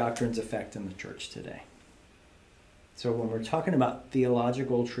is the doctrine's effect in the church today? So when we're talking about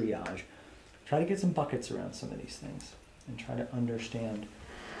theological triage, try to get some buckets around some of these things and try to understand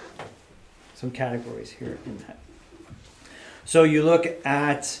some categories here in that. So you look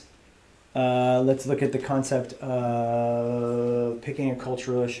at, let's look at the concept of picking a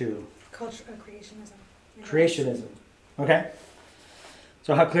cultural issue. Creationism. Creationism. Okay?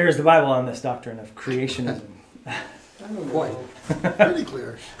 So how clear is the Bible on this doctrine of creationism? Quite. Pretty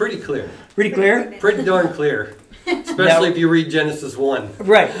clear. Pretty clear. Pretty clear? Pretty darn clear. Especially if you read Genesis 1.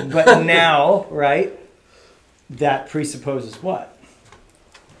 Right, but now, right, that presupposes what?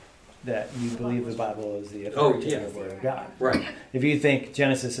 That you believe the Bible is the authoritative Word of God. Right. If you think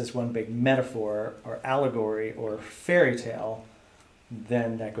Genesis is one big metaphor or allegory or fairy tale,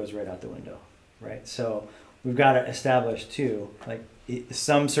 then that goes right out the window, right? So we've got to establish too, like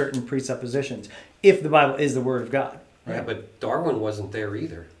some certain presuppositions, if the Bible is the Word of God. Right? Yeah, but Darwin wasn't there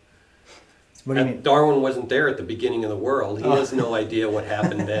either. What do you mean? Darwin wasn't there at the beginning of the world. He has no idea what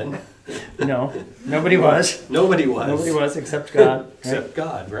happened then. No, nobody was. Nobody was. Nobody was except God. Right? Except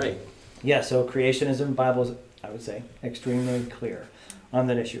God, right. Yeah, so creationism, Bible is, I would say, extremely clear on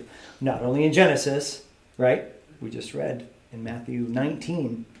that issue. Not only in Genesis, right? We just read in Matthew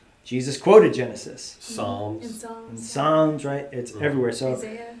 19, Jesus quoted Genesis. Psalms. In Psalms, right? It's everywhere. So,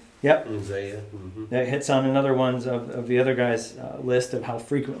 Isaiah. Yep. Isaiah. That hits on another ones of the other guys' list of how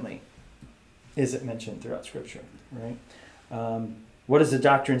frequently is it mentioned throughout Scripture, right? What is the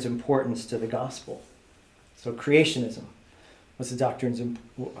doctrine's importance to the gospel? So creationism. What's the doctrine's,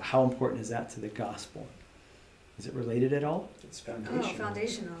 how important is that to the gospel? Is it related at all? It's foundational. Oh,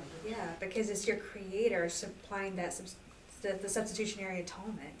 foundational. Yeah, because it's your creator supplying that the substitutionary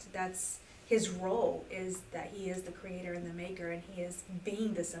atonement. That's his role, is that he is the creator and the maker, and he is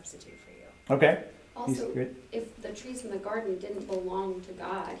being the substitute for you. Okay. Also, if the trees in the garden didn't belong to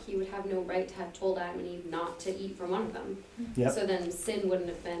God, he would have no right to have told Adam and Eve not to eat from one of them. Yep. So then sin wouldn't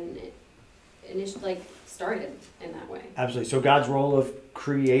have been started in that way. Absolutely. So God's role of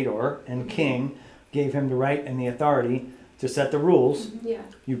creator and king gave him the right and the authority to set the rules. Yeah.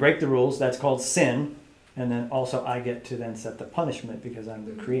 You break the rules, that's called sin. And then also I get to then set the punishment because I'm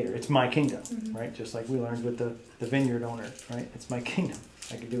the creator. It's my kingdom, right? Just like we learned with the vineyard owner, right? It's my kingdom.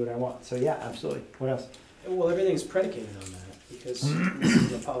 I can do what I want. So yeah, absolutely. What else? Well, everything's predicated on that, because this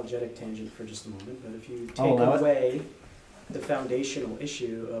is an apologetic tangent for just a moment, but if you take away the foundational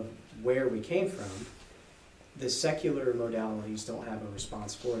issue of where we came from, the secular modalities don't have a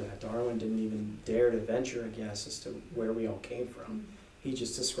response for that. Darwin didn't even dare to venture a guess as to where we all came from. He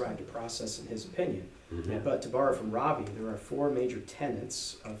just described a process in his opinion. Mm-hmm. But to borrow from Ravi, there are 4 major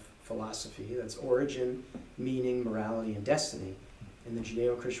tenets of philosophy. That's origin, meaning, morality, and destiny. And the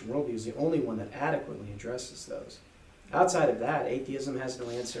Judeo-Christian worldview is the only one that adequately addresses those. Outside of that, atheism has no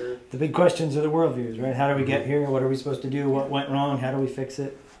answer. The big questions are the worldviews, right? How do we get here? What are we supposed to do? What went wrong? How do we fix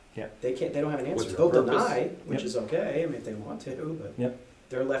it? Yeah. They don't have an answer. What's They'll the purpose? deny, which is okay, I mean, if they want to, but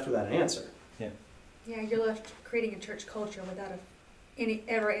they're left without an answer. Yeah, you're left creating a church culture without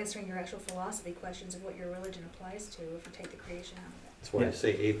ever answering your actual philosophy questions of what your religion applies to if you take the creation out of it. That's why I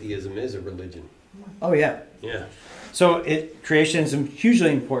say atheism is a religion. Oh yeah. Yeah. So creationism is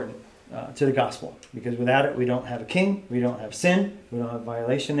hugely important to the gospel, because without it we don't have a king, we don't have sin, we don't have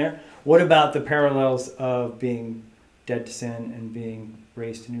violation there. What about the parallels of being dead to sin and being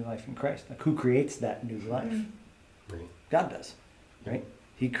raised to new life in Christ? Like, who creates that new life? Right. God does, right?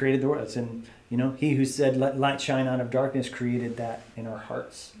 He created the world. It's in, he who said, "Let light shine out of darkness," created that in our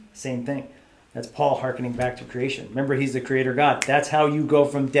hearts. Same thing. That's Paul hearkening back to creation. Remember, he's the creator God. That's how you go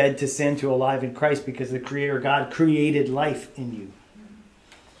from dead to sin to alive in Christ, because the creator God created life in you.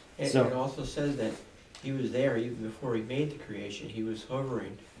 And So- it also says that he was there even before he made the creation. He was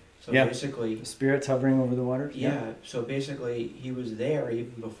hovering. So Yeah. basically, The Spirit's hovering over the waters. yeah, so basically he was there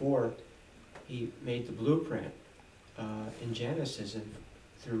even before he made the blueprint in Genesis and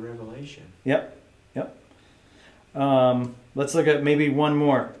through Revelation. Yep. Let's look at maybe one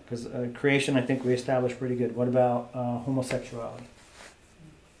more, because creation I think we established pretty good. What about homosexuality?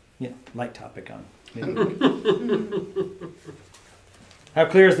 Yeah, light topic on maybe. How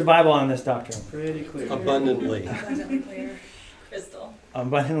clear is the Bible on this doctrine? Pretty clear. Abundantly. Abundantly clear. Crystal.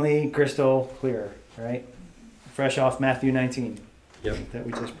 Abundantly crystal clear, right? Fresh off Matthew 19. Yep. That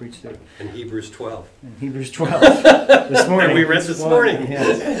we just preached through. And Hebrews 12. And Hebrews 12. This morning. That we read this morning.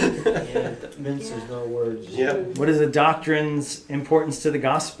 Yes. Yeah, it minces no words. Yeah. What is the doctrine's importance to the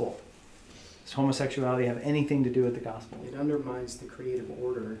gospel? Does homosexuality have anything to do with the gospel? It undermines the creative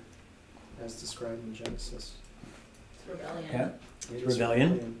order as described in Genesis. It's rebellion. Yeah. It is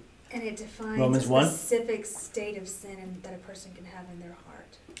rebellion. And it defines Romans a 1. specific state of sin that a person can have in their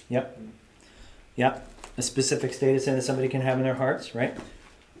heart. Yep. A specific state of sin that somebody can have in their hearts, right?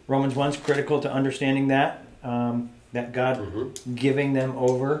 Romans 1 is critical to understanding that, that God giving them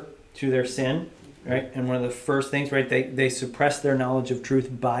over to their sin, right? And one of the first things, right, they suppress their knowledge of truth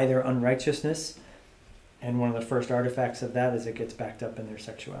by their unrighteousness. And one of the first artifacts of that is it gets backed up in their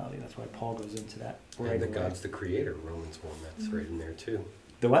sexuality. That's why Paul goes into that. Right And that away. God's the creator, Romans 1, that's right in there too.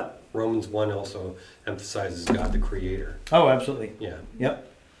 The what? Romans 1 also emphasizes God the creator. Oh, absolutely. Yeah. Yep.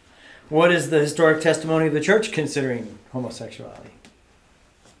 What is the historic testimony of the church considering homosexuality?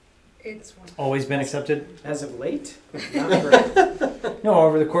 It's one. Always been accepted? As of late? Not for, No,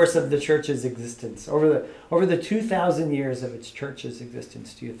 over the course of the church's existence. Over the 2,000 years of its church's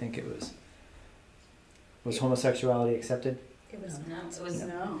existence, do you think it was homosexuality accepted? It was No, not. it was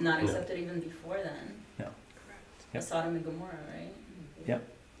No. not accepted even before then. Correct. Yep. Sodom and Gomorrah, right?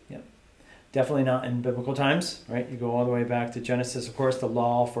 Definitely not in biblical times, right? You go all the way back to Genesis, of course, the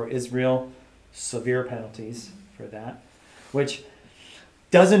law for Israel, severe penalties for that, which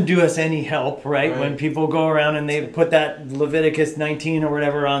doesn't do us any help, right? When people go around and they put that Leviticus 19 or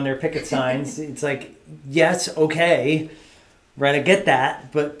whatever on their picket signs, it's like, yes, okay, right, I get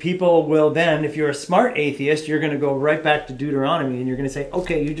that, but people will then, if you're a smart atheist, you're going to go right back to Deuteronomy and you're going to say,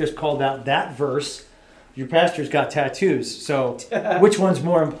 okay, you just called out that verse. Your pastor's got tattoos, so which one's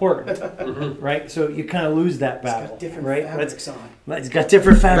more important, right? So you kind of lose that battle, it's got different right? fabrics on. It's got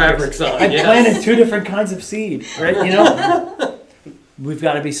different fabrics. I planted 2 different kinds of seed, right? You know, we've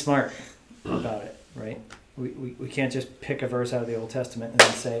got to be smart about it, right? We can't just pick a verse out of the Old Testament and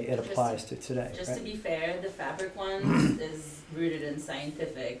then say it applies to today. Just Right? to be fair, the fabric one is rooted in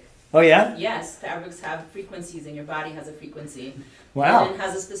scientific. Oh yeah? Yes, fabrics have frequencies and your body has a frequency. Wow. Linen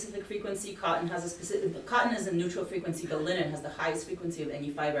has a specific frequency, cotton has a specific, cotton is a neutral frequency, but linen has the highest frequency of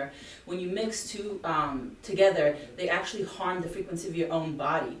any fiber. When you mix two together, they actually harm the frequency of your own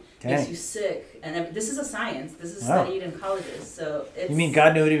body. Dang. Makes you sick. And this is a science. This is Wow. studied in colleges. So it's, You mean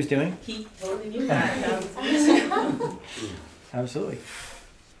God knew what he was doing? He totally knew that. Absolutely.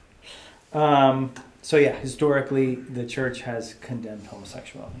 So yeah, historically, the church has condemned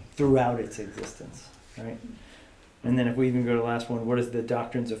homosexuality throughout its existence, right? And then if we even go to the last one, what is the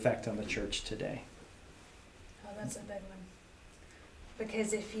doctrine's effect on the church today? Oh, that's a big one.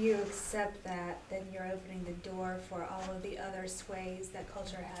 Because if you accept that, then you're opening the door for all of the other sways that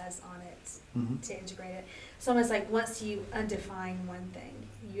culture has on it to integrate it. It's almost like once you undefine one thing,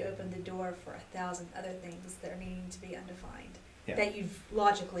 you open the door for 1,000 other things that are needing to be undefined. Yeah. That you've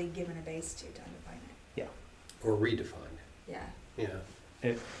logically given a base to undefine it. Or redefined. Yeah, Yeah.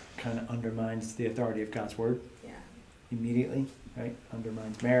 It kind of undermines the authority of God's word yeah. immediately, right?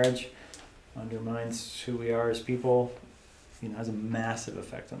 Undermines marriage, undermines who we are as people, you know, has a massive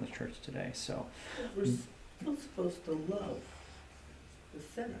effect on the church today. So We're still supposed to love the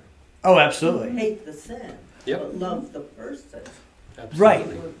sinner. oh, absolutely. Hate the sin, Yep. but love the person. Absolutely. Right.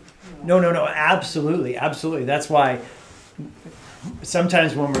 No, absolutely, absolutely. That's why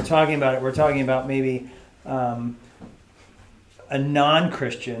sometimes when we're talking about it, we're talking about maybe a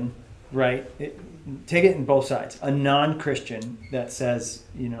non-Christian, right? Take it in both sides. A non-Christian that says,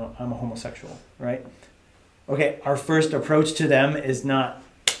 you know, I'm a homosexual, right? Okay, our first approach to them is not,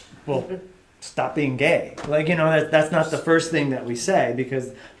 well, stop being gay. Like, you know, that's not the first thing that we say,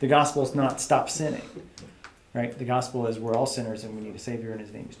 because the gospel is not stop sinning, right? The gospel is we're all sinners and we need a savior and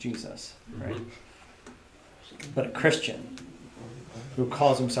his name is Jesus, right? But a Christian who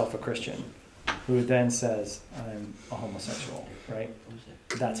calls himself a Christian, who then says, I'm a homosexual, right?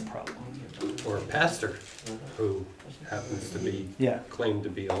 That's a problem. Or a pastor who happens to be Yeah, claimed to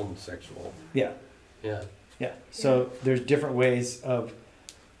be homosexual. yeah, Yeah. yeah. So there's different ways of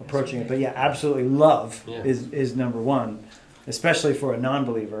approaching it. But yeah, absolutely love Yeah. is number one, especially for a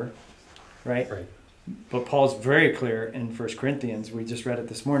non-believer, right? Right. But Paul's very clear in 1 Corinthians, we just read it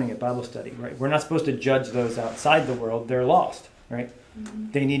this morning at Bible study, right? We're not supposed to judge those outside the world. They're lost, right?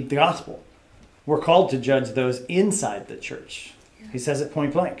 They need the gospel. We're called to judge those inside the church. He says it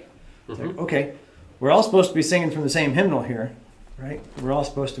point blank. It's like, okay, we're all supposed to be singing from the same hymnal here, right? We're all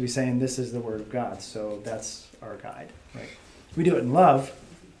supposed to be saying this is the word of God, so that's our guide, right? We do it in love,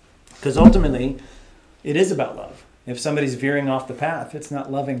 because ultimately, it is about love. If somebody's veering off the path, it's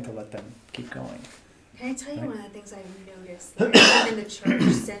not loving to let them keep going. Can I tell you Right. one of the things I've noticed that in the church,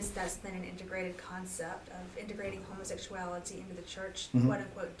 since that's been an integrated concept of integrating homosexuality into the church, quote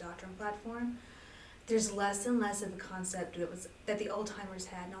unquote, doctrine platform, there's less and less of a concept that the old timers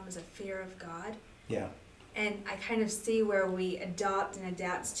had known as a fear of God. Yeah. And I kind of see where we adopt and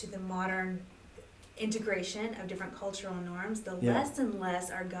adapt to the modern integration of different cultural norms. The less and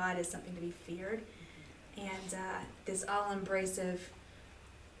less our God is something to be feared. And this all-embracive,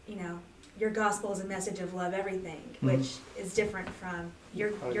 your gospel is a message of love everything, which is different from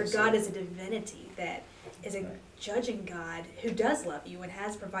your God is a divinity that is a judging God who does love you and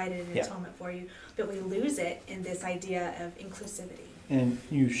has provided an atonement for you, but we lose it in this idea of inclusivity. And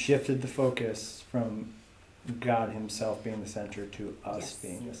you shifted the focus from God himself being the center to us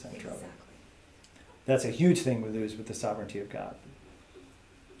being the center of it. That's a huge thing we lose with the sovereignty of God.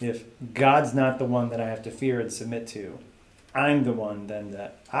 If God's not the one that I have to fear and submit to, I'm the one then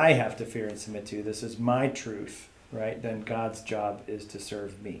that I have to fear and submit to. This is my truth, right? Then God's job is to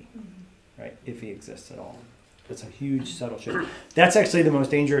serve me, right? If he exists at all. That's a huge subtle shift. That's actually the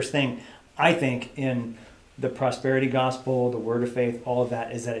most dangerous thing, I think, in the prosperity gospel, the word of faith, all of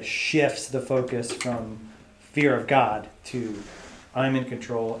that, is that it shifts the focus from fear of God to I'm in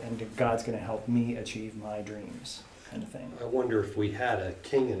control and God's going to help me achieve my dreams, kind of thing. I wonder if we had a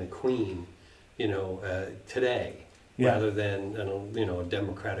king and a queen, today, rather than a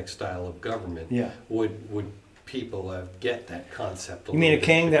democratic style of government. Would people get that concept? You mean a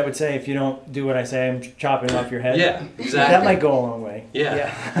king that would say, if you don't do what I say, I'm chopping off your head? Yeah, exactly. That might go a long way.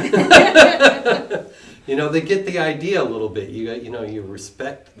 Yeah. They get the idea a little bit. You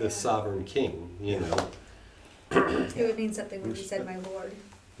respect the sovereign king. It would mean something when you said "my lord."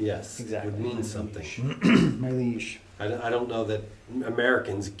 Yes, exactly. It would mean something. My liege. I don't know that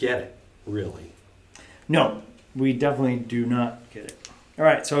Americans get it, really. No, we definitely do not get it. All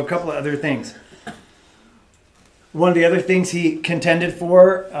right, so a couple of other things. One of the other things he contended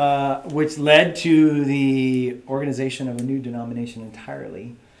for, which led to the organization of a new denomination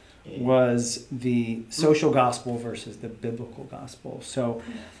entirely, was the social gospel versus the biblical gospel. So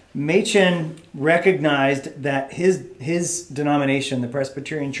Machen recognized that his denomination, the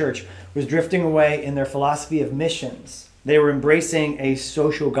Presbyterian Church, was drifting away in their philosophy of missions. They were embracing a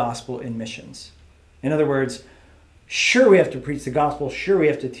social gospel in missions. In other words, sure we have to preach the gospel, sure we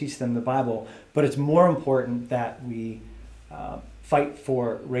have to teach them the Bible, but it's more important that we fight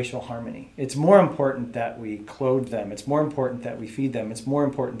for racial harmony. It's more important that we clothe them. It's more important that we feed them. It's more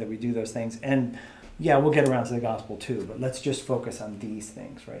important that we do those things. And yeah, we'll get around to the gospel too, but let's just focus on these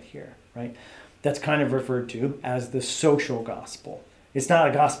things right here, right? That's kind of referred to as the social gospel. It's not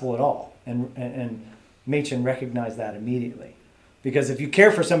a gospel at all. And Machen recognized that immediately. Because if you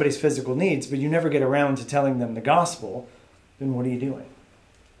care for somebody's physical needs, but you never get around to telling them the gospel, then what are you doing,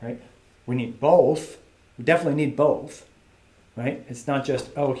 right? We need both. We definitely need both, right? It's not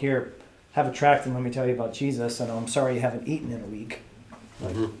just, oh, here, have a tract and let me tell you about Jesus, and I'm sorry you haven't eaten in a week.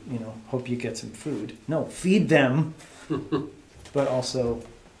 Like, hope you get some food. No, feed them, but also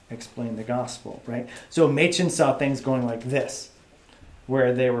explain the gospel, right? So Machen saw things going like this,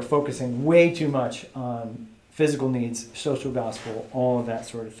 where they were focusing way too much on physical needs, social gospel, all of that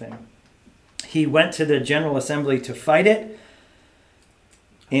sort of thing. He went to the General Assembly to fight it,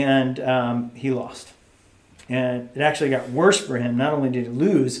 and he lost. And it actually got worse for him. Not only did he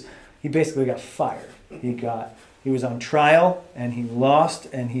lose, he basically got fired. He was on trial, and he lost,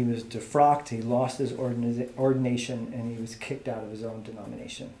 and he was defrocked. He lost his ordination, and he was kicked out of his own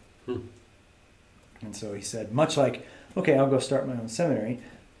denomination. And so he said, much like, okay, I'll go start my own seminary,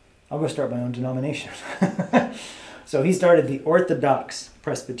 I'll go start my own denomination. So he started the Orthodox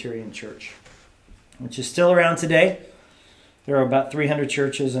Presbyterian Church, which is still around today. There are about 300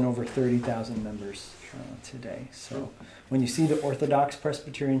 churches and over 30,000 members today. So when you see the Orthodox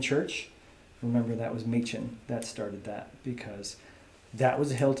Presbyterian Church, remember that was Machen that started that, because that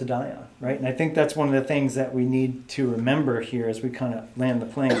was a hill to die on, right? And I think that's one of the things that we need to remember here as we kind of land the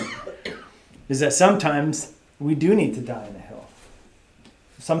plane, is that sometimes we do need to die on a hill.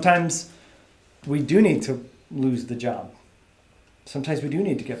 Sometimes we do need to lose the job. Sometimes we do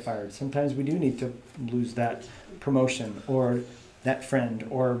need to get fired. Sometimes we do need to lose that promotion or that friend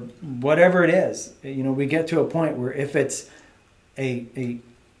or whatever it is. We get to a point where if it's a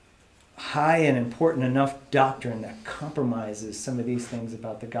high and important enough doctrine that compromises some of these things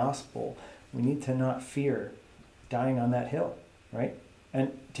about the gospel, we need to not fear dying on that hill, right?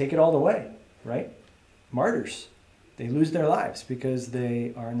 And take it all the way, right? Martyrs, they lose their lives because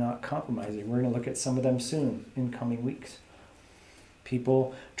they are not compromising. We're going to look at some of them soon in coming weeks.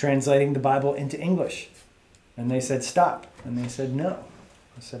 People translating the Bible into English, and they said, stop. And they said, no.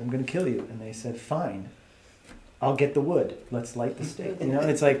 I said, I'm going to kill you. And they said, fine, I'll get the wood. Let's light the stake.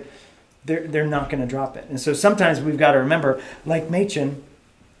 It's like, they're not going to drop it. And so sometimes we've got to remember, like Machen,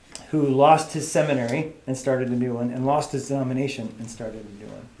 who lost his seminary and started a new one, and lost his denomination and started a new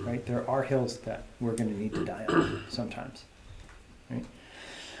one, right? There are hills that we're going to need to die on sometimes, right?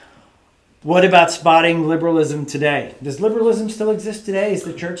 What about spotting liberalism today? Does liberalism still exist today? Is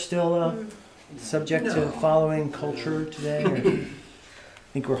the church still subject to following culture today? Or I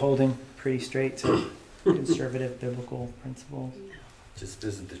think we're holding pretty straight to conservative biblical principles. Just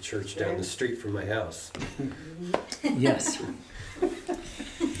visit the church down the street from my house. Yes.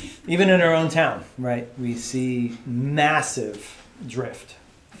 Even in our own town, right, we see massive drift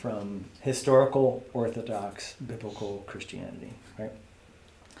from historical Orthodox biblical Christianity, right?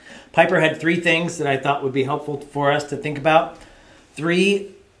 Piper had 3 things that I thought would be helpful for us to think about.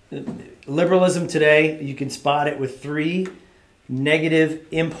 3, liberalism today, you can spot it with 3 negative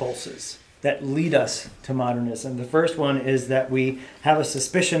impulses that lead us to modernism. The first one is that we have a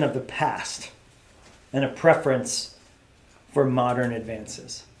suspicion of the past and a preference for modern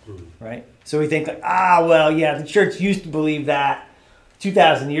advances, right? So we think like, the church used to believe that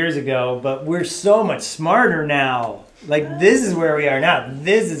 2,000 years ago, but we're so much smarter now. Like, this is where we are now.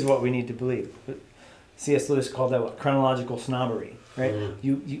 This is what we need to believe. But C.S. Lewis called that chronological snobbery, right?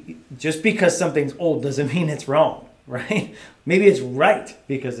 You just because something's old doesn't mean it's wrong, right? Maybe it's right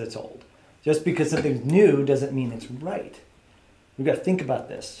because it's old. Just because something's new doesn't mean it's right. We've got to think about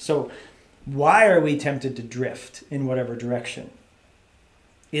this. So why are we tempted to drift in whatever direction?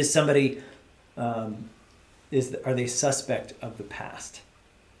 Is somebody, are they suspect of the past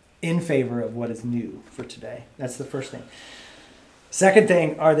in favor of what is new for today? That's the first thing. Second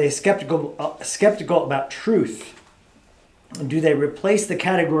thing, are they skeptical about truth? And do they replace the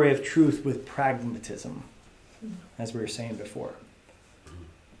category of truth with pragmatism, as we were saying before?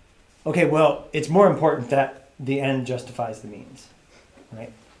 Okay, well, it's more important that the end justifies the means,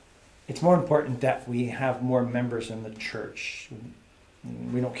 right? It's more important that we have more members in the church.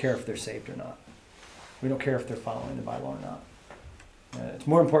 We don't care if they're saved or not. We don't care if they're following the Bible or not. It's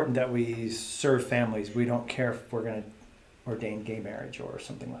more important that we serve families. We don't care if we're going to ordain gay marriage or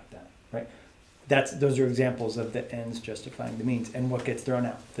something like that, right? Those are examples of the ends justifying the means, and what gets thrown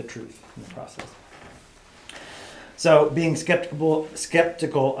out, the truth in the process. So being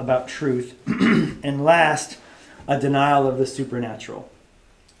skeptical about truth. And last, a denial of the supernatural.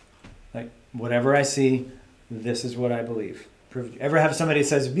 Like, whatever I see, this is what I believe. Ever have somebody who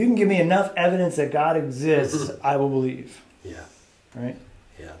says, if you can give me enough evidence that God exists, I will believe. Yeah. Right?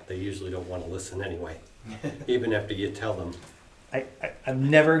 Yeah, they usually don't want to listen anyway, even after you tell them.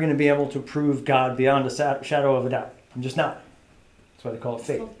 I'm never going to be able to prove God beyond a shadow of a doubt. I'm just not. That's why they call it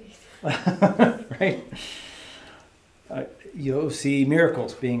faith. Right? You'll see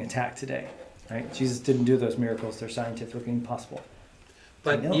miracles being attacked today, right? Jesus didn't do those miracles. They're scientifically impossible.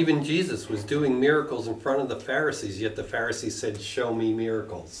 But even Jesus was doing miracles in front of the Pharisees, yet the Pharisees said, show me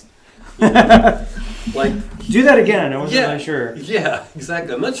miracles. Like, do that again. I wasn't really sure. Yeah,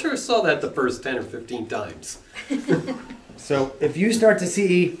 exactly. I'm not sure I saw that the first 10 or 15 times. So if you start to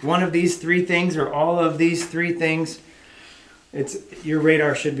see one of these 3 things or all of these 3 things, your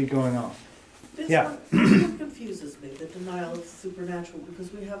radar should be going off. This one confuses me, the denial of the supernatural,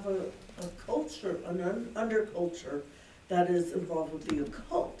 because we have a culture, an underculture that is involved with the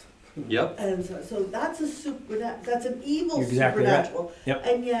occult. Yep. And so that's that's an evil exactly supernatural. Right. Yep.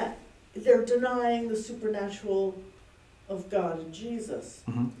 And yet they're denying the supernatural of God and Jesus.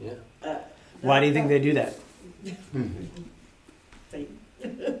 Mm-hmm. Yeah. Why do you think they do that?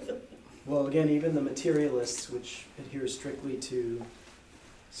 Well, again, even the materialists, which adhere strictly to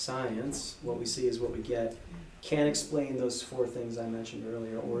science, what we see is what we get, can't explain those 4 things I mentioned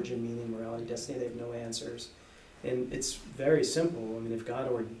earlier: origin, meaning, morality, destiny. They have no answers. And it's very simple. I mean, if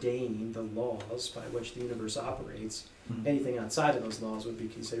God ordained the laws by which the universe operates, anything outside of those laws would be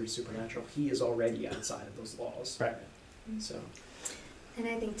considered supernatural. He is already outside of those laws. Right. So. And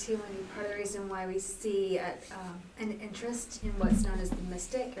I think, too, part of the reason why we see an interest in what's known as the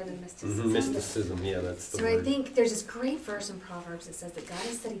mystic or the mysticism. Mm-hmm. Mysticism, yeah, that's the word. So I think there's this great verse in Proverbs that says that God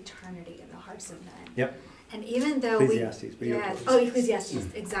has set eternity in the hearts of men. Yep. And even though Ecclesiastes.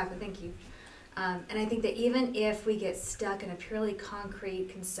 Ecclesiastes, exactly, thank you. And I think that even if we get stuck in a purely concrete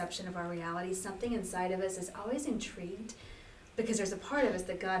conception of our reality, something inside of us is always intrigued, because there's a part of us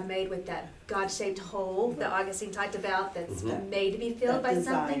that God made with that God-shaped hole that Augustine talked about, that's made to be filled by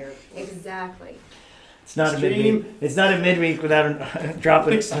something. Exactly. It's not a midweek. It's not a midweek without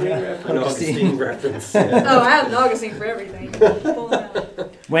dropping an Augustine reference. Yeah. Oh, I have an Augustine for everything.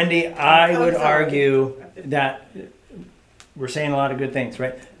 Wendy, I would argue that we're saying a lot of good things,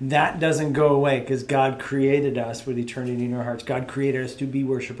 right? That doesn't go away because God created us with eternity in our hearts. God created us to be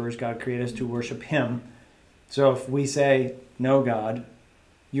worshipers. God created us to worship Him. So if we say, no, God,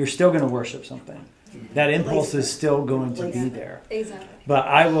 you're still going to worship something. That impulse is still going to be there. Exactly. But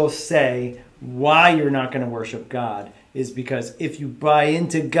I will say why you're not going to worship God is because if you buy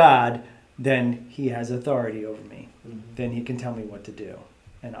into God, then he has authority over me. Then he can tell me what to do.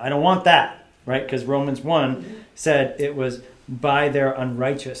 And I don't want that, right? Because Romans 1 said it was by their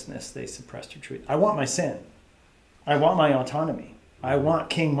unrighteousness they suppressed your truth. I want my sin. I want my autonomy. I want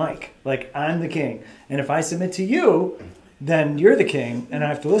King Mike. Like, I'm the king. And if I submit to you, then you're the king, and I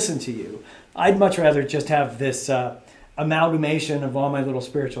have to listen to you. I'd much rather just have this amalgamation of all my little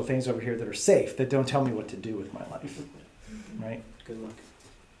spiritual things over here that are safe, that don't tell me what to do with my life. Right? Good luck.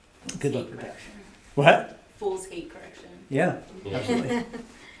 Good luck with that. What? Fools hate correction. Yeah, absolutely.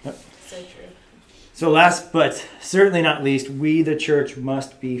 Yep. So true. So last but certainly not least, we the church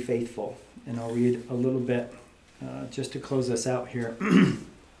must be faithful. And I'll read a little bit just to close us out here.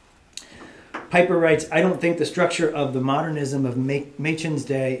 Piper writes, I don't think the structure of the modernism of Machen's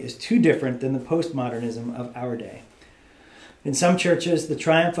day is too different than the postmodernism of our day. In some churches, the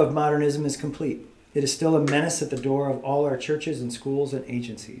triumph of modernism is complete. It is still a menace at the door of all our churches and schools and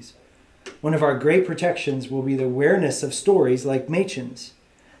agencies. One of our great protections will be the awareness of stories like Machen's,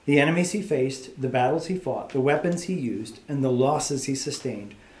 the enemies he faced, the battles he fought, the weapons he used, and the losses he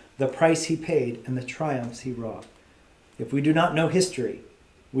sustained, the price he paid, and the triumphs he wrought. If we do not know history,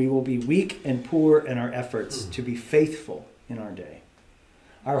 we will be weak and poor in our efforts to be faithful in our day.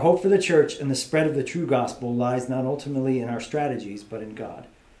 Our hope for the church and the spread of the true gospel lies not ultimately in our strategies, but in God.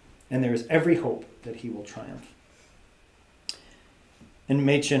 And there is every hope that he will triumph. And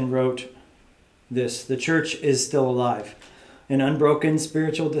Machen wrote this, the church is still alive. An unbroken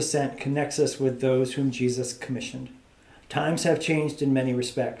spiritual descent connects us with those whom Jesus commissioned. Times have changed in many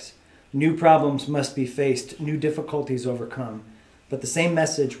respects. New problems must be faced, new difficulties overcome. But the same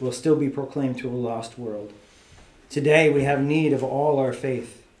message will still be proclaimed to a lost world. Today we have need of all our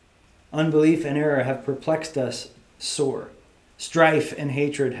faith. Unbelief and error have perplexed us sore. Strife and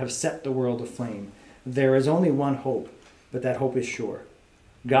hatred have set the world aflame. There is only one hope, but that hope is sure.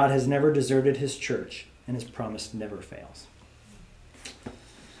 God has never deserted his church, and his promise never fails.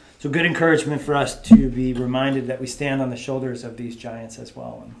 So good encouragement for us to be reminded that we stand on the shoulders of these giants as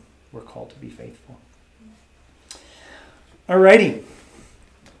well, and we're called to be faithful. Alrighty.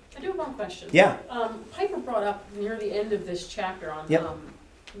 I do have one question. Yeah. Piper brought up near the end of this chapter on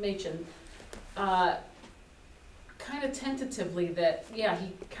Machen, kind of tentatively that, yeah,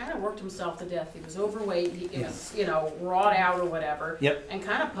 he kind of worked himself to death. He was overweight. He was, wrought out or whatever. Yep. And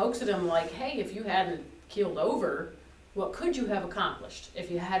kind of pokes at him like, hey, if you hadn't keeled over, what could you have accomplished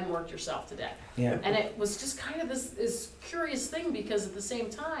if you hadn't worked yourself to death? Yeah. And it was just kind of this curious thing because at the same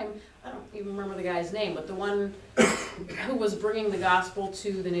time, I don't even remember the guy's name, but the one who was bringing the gospel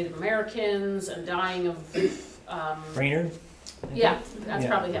to the Native Americans and dying of... Brainerd? Yeah, that's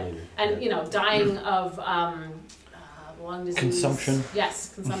probably him. And, dying of lung disease. Consumption.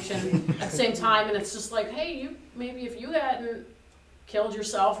 Yes, consumption at the same time. And it's just like, hey, maybe if you hadn't killed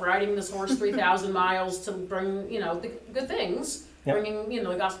yourself riding this horse 3,000 miles to bring, the good things, bringing,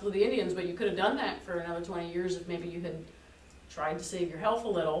 the gospel to the Indians, but you could have done that for another 20 years if maybe you had tried to save your health a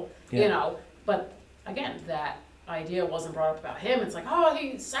little, But again, that idea wasn't brought up about him. It's like, oh,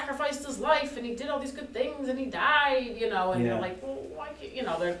 he sacrificed his life and he did all these good things and he died, and they're like, well, why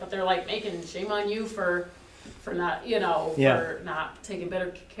can't, they're like making shame on you for not, for not taking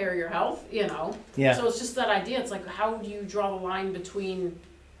better care of your health, So it's just that idea. It's like, how do you draw the line between,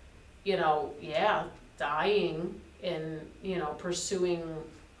 dying and, pursuing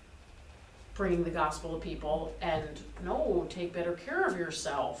bringing the gospel to people and take better care of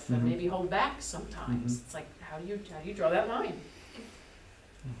yourself and maybe hold back sometimes. It's like, how do you draw that line?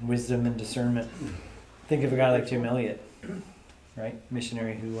 Wisdom and discernment. Think of a guy like Jim Elliot, right?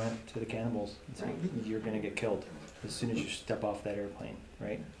 Missionary who went to the cannibals. It's like, you're going to get killed as soon as you step off that airplane,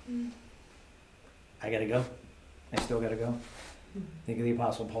 right? I got to go. I still got to go. Think of the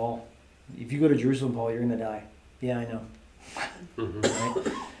Apostle Paul. If you go to Jerusalem, Paul, you're going to die. Yeah, I know.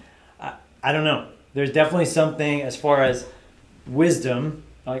 Right? I don't know. There's definitely something as far as wisdom,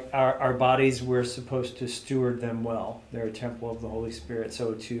 like our bodies, we're supposed to steward them well. They're a temple of the Holy Spirit.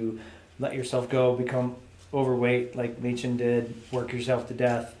 So to let yourself go, become overweight like Machen did, work yourself to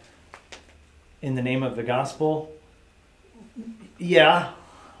death in the name of the gospel,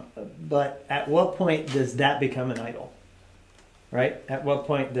 but at what point does that become an idol? Right? At what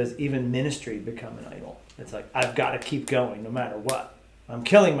point does even ministry become an idol? It's like, I've got to keep going no matter what. I'm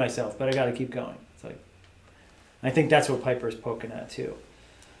killing myself, but I got to keep going. It's like, I think that's what Piper's poking at too.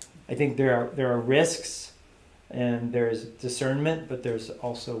 I think there are risks, and there's discernment, but there's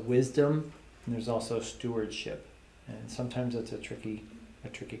also wisdom, and there's also stewardship, and sometimes it's a tricky a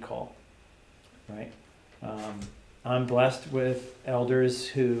tricky call, right? I'm blessed with elders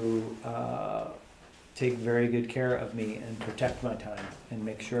who take very good care of me and protect my time and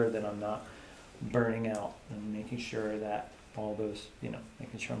make sure that I'm not burning out and making sure that all those,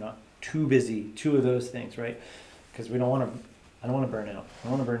 making sure I'm not too busy, two of those things, right? Because I don't want to burn out. I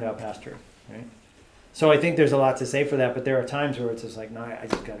don't want to burn out pastor, right? So I think there's a lot to say for that, but there are times where it's just like, no, I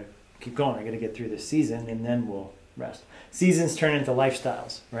just got to keep going. I got to get through this season and then we'll rest. Seasons turn into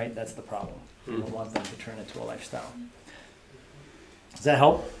lifestyles, right? That's the problem. We don't want them to turn into a lifestyle. Does that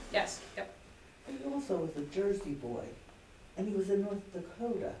help? Yes. Yep. He also was a Jersey boy, and he was in North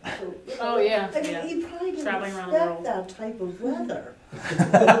Dakota. So, Oh yeah. I mean, Yeah. he probably didn't Traveling around the expect world. that type of weather.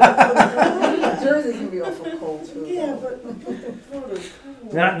 Jersey can be awful cold too. Yeah, but Florida's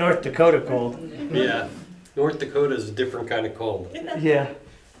cold. Not North Dakota cold. Yeah, North Dakota is a different kind of cold. Yeah.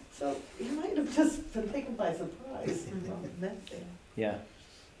 So he might have just been taken by surprise. Yeah.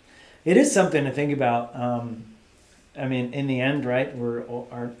 It is something to think about. I mean, in the end, right,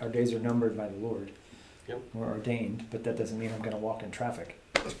 our days are numbered by the Lord. Yep. We're ordained, but that doesn't mean I'm going to walk in traffic.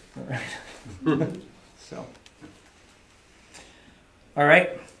 So. All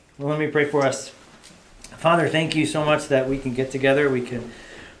right. Well, let me pray for us. Father, thank you so much that we can get together. We can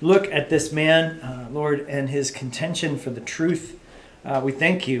look at this man, Lord, and his contention for the truth. We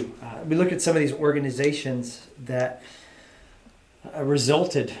thank you. We look at some of these organizations that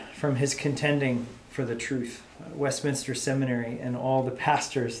resulted from his contending for the truth. Westminster Seminary and all the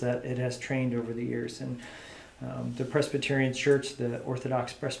pastors that it has trained over the years, and the Presbyterian Church, the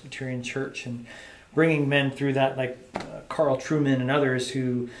Orthodox Presbyterian Church, and bringing men through that, like Carl Truman and others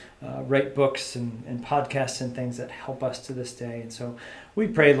who write books and podcasts and things that help us to this day. And so we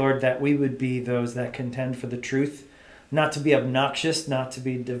pray, Lord, that we would be those that contend for the truth, not to be obnoxious, not to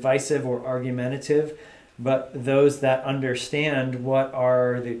be divisive or argumentative, but those that understand what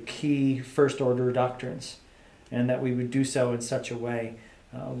are the key first order doctrines, and that we would do so in such a way,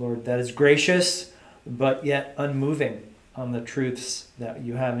 Lord, that is gracious, but yet unmoving on the truths that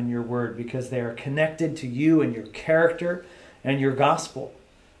you have in your word, because they are connected to you and your character and your gospel.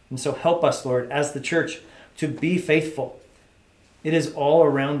 And so help us, Lord, as the church, to be faithful. It is all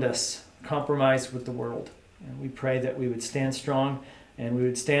around us, compromised with the world. And we pray that we would stand strong, and we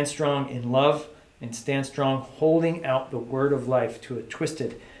would stand strong in love, and stand strong holding out the word of life to a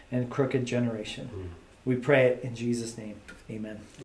twisted and crooked generation. We pray it in Jesus' name. Amen.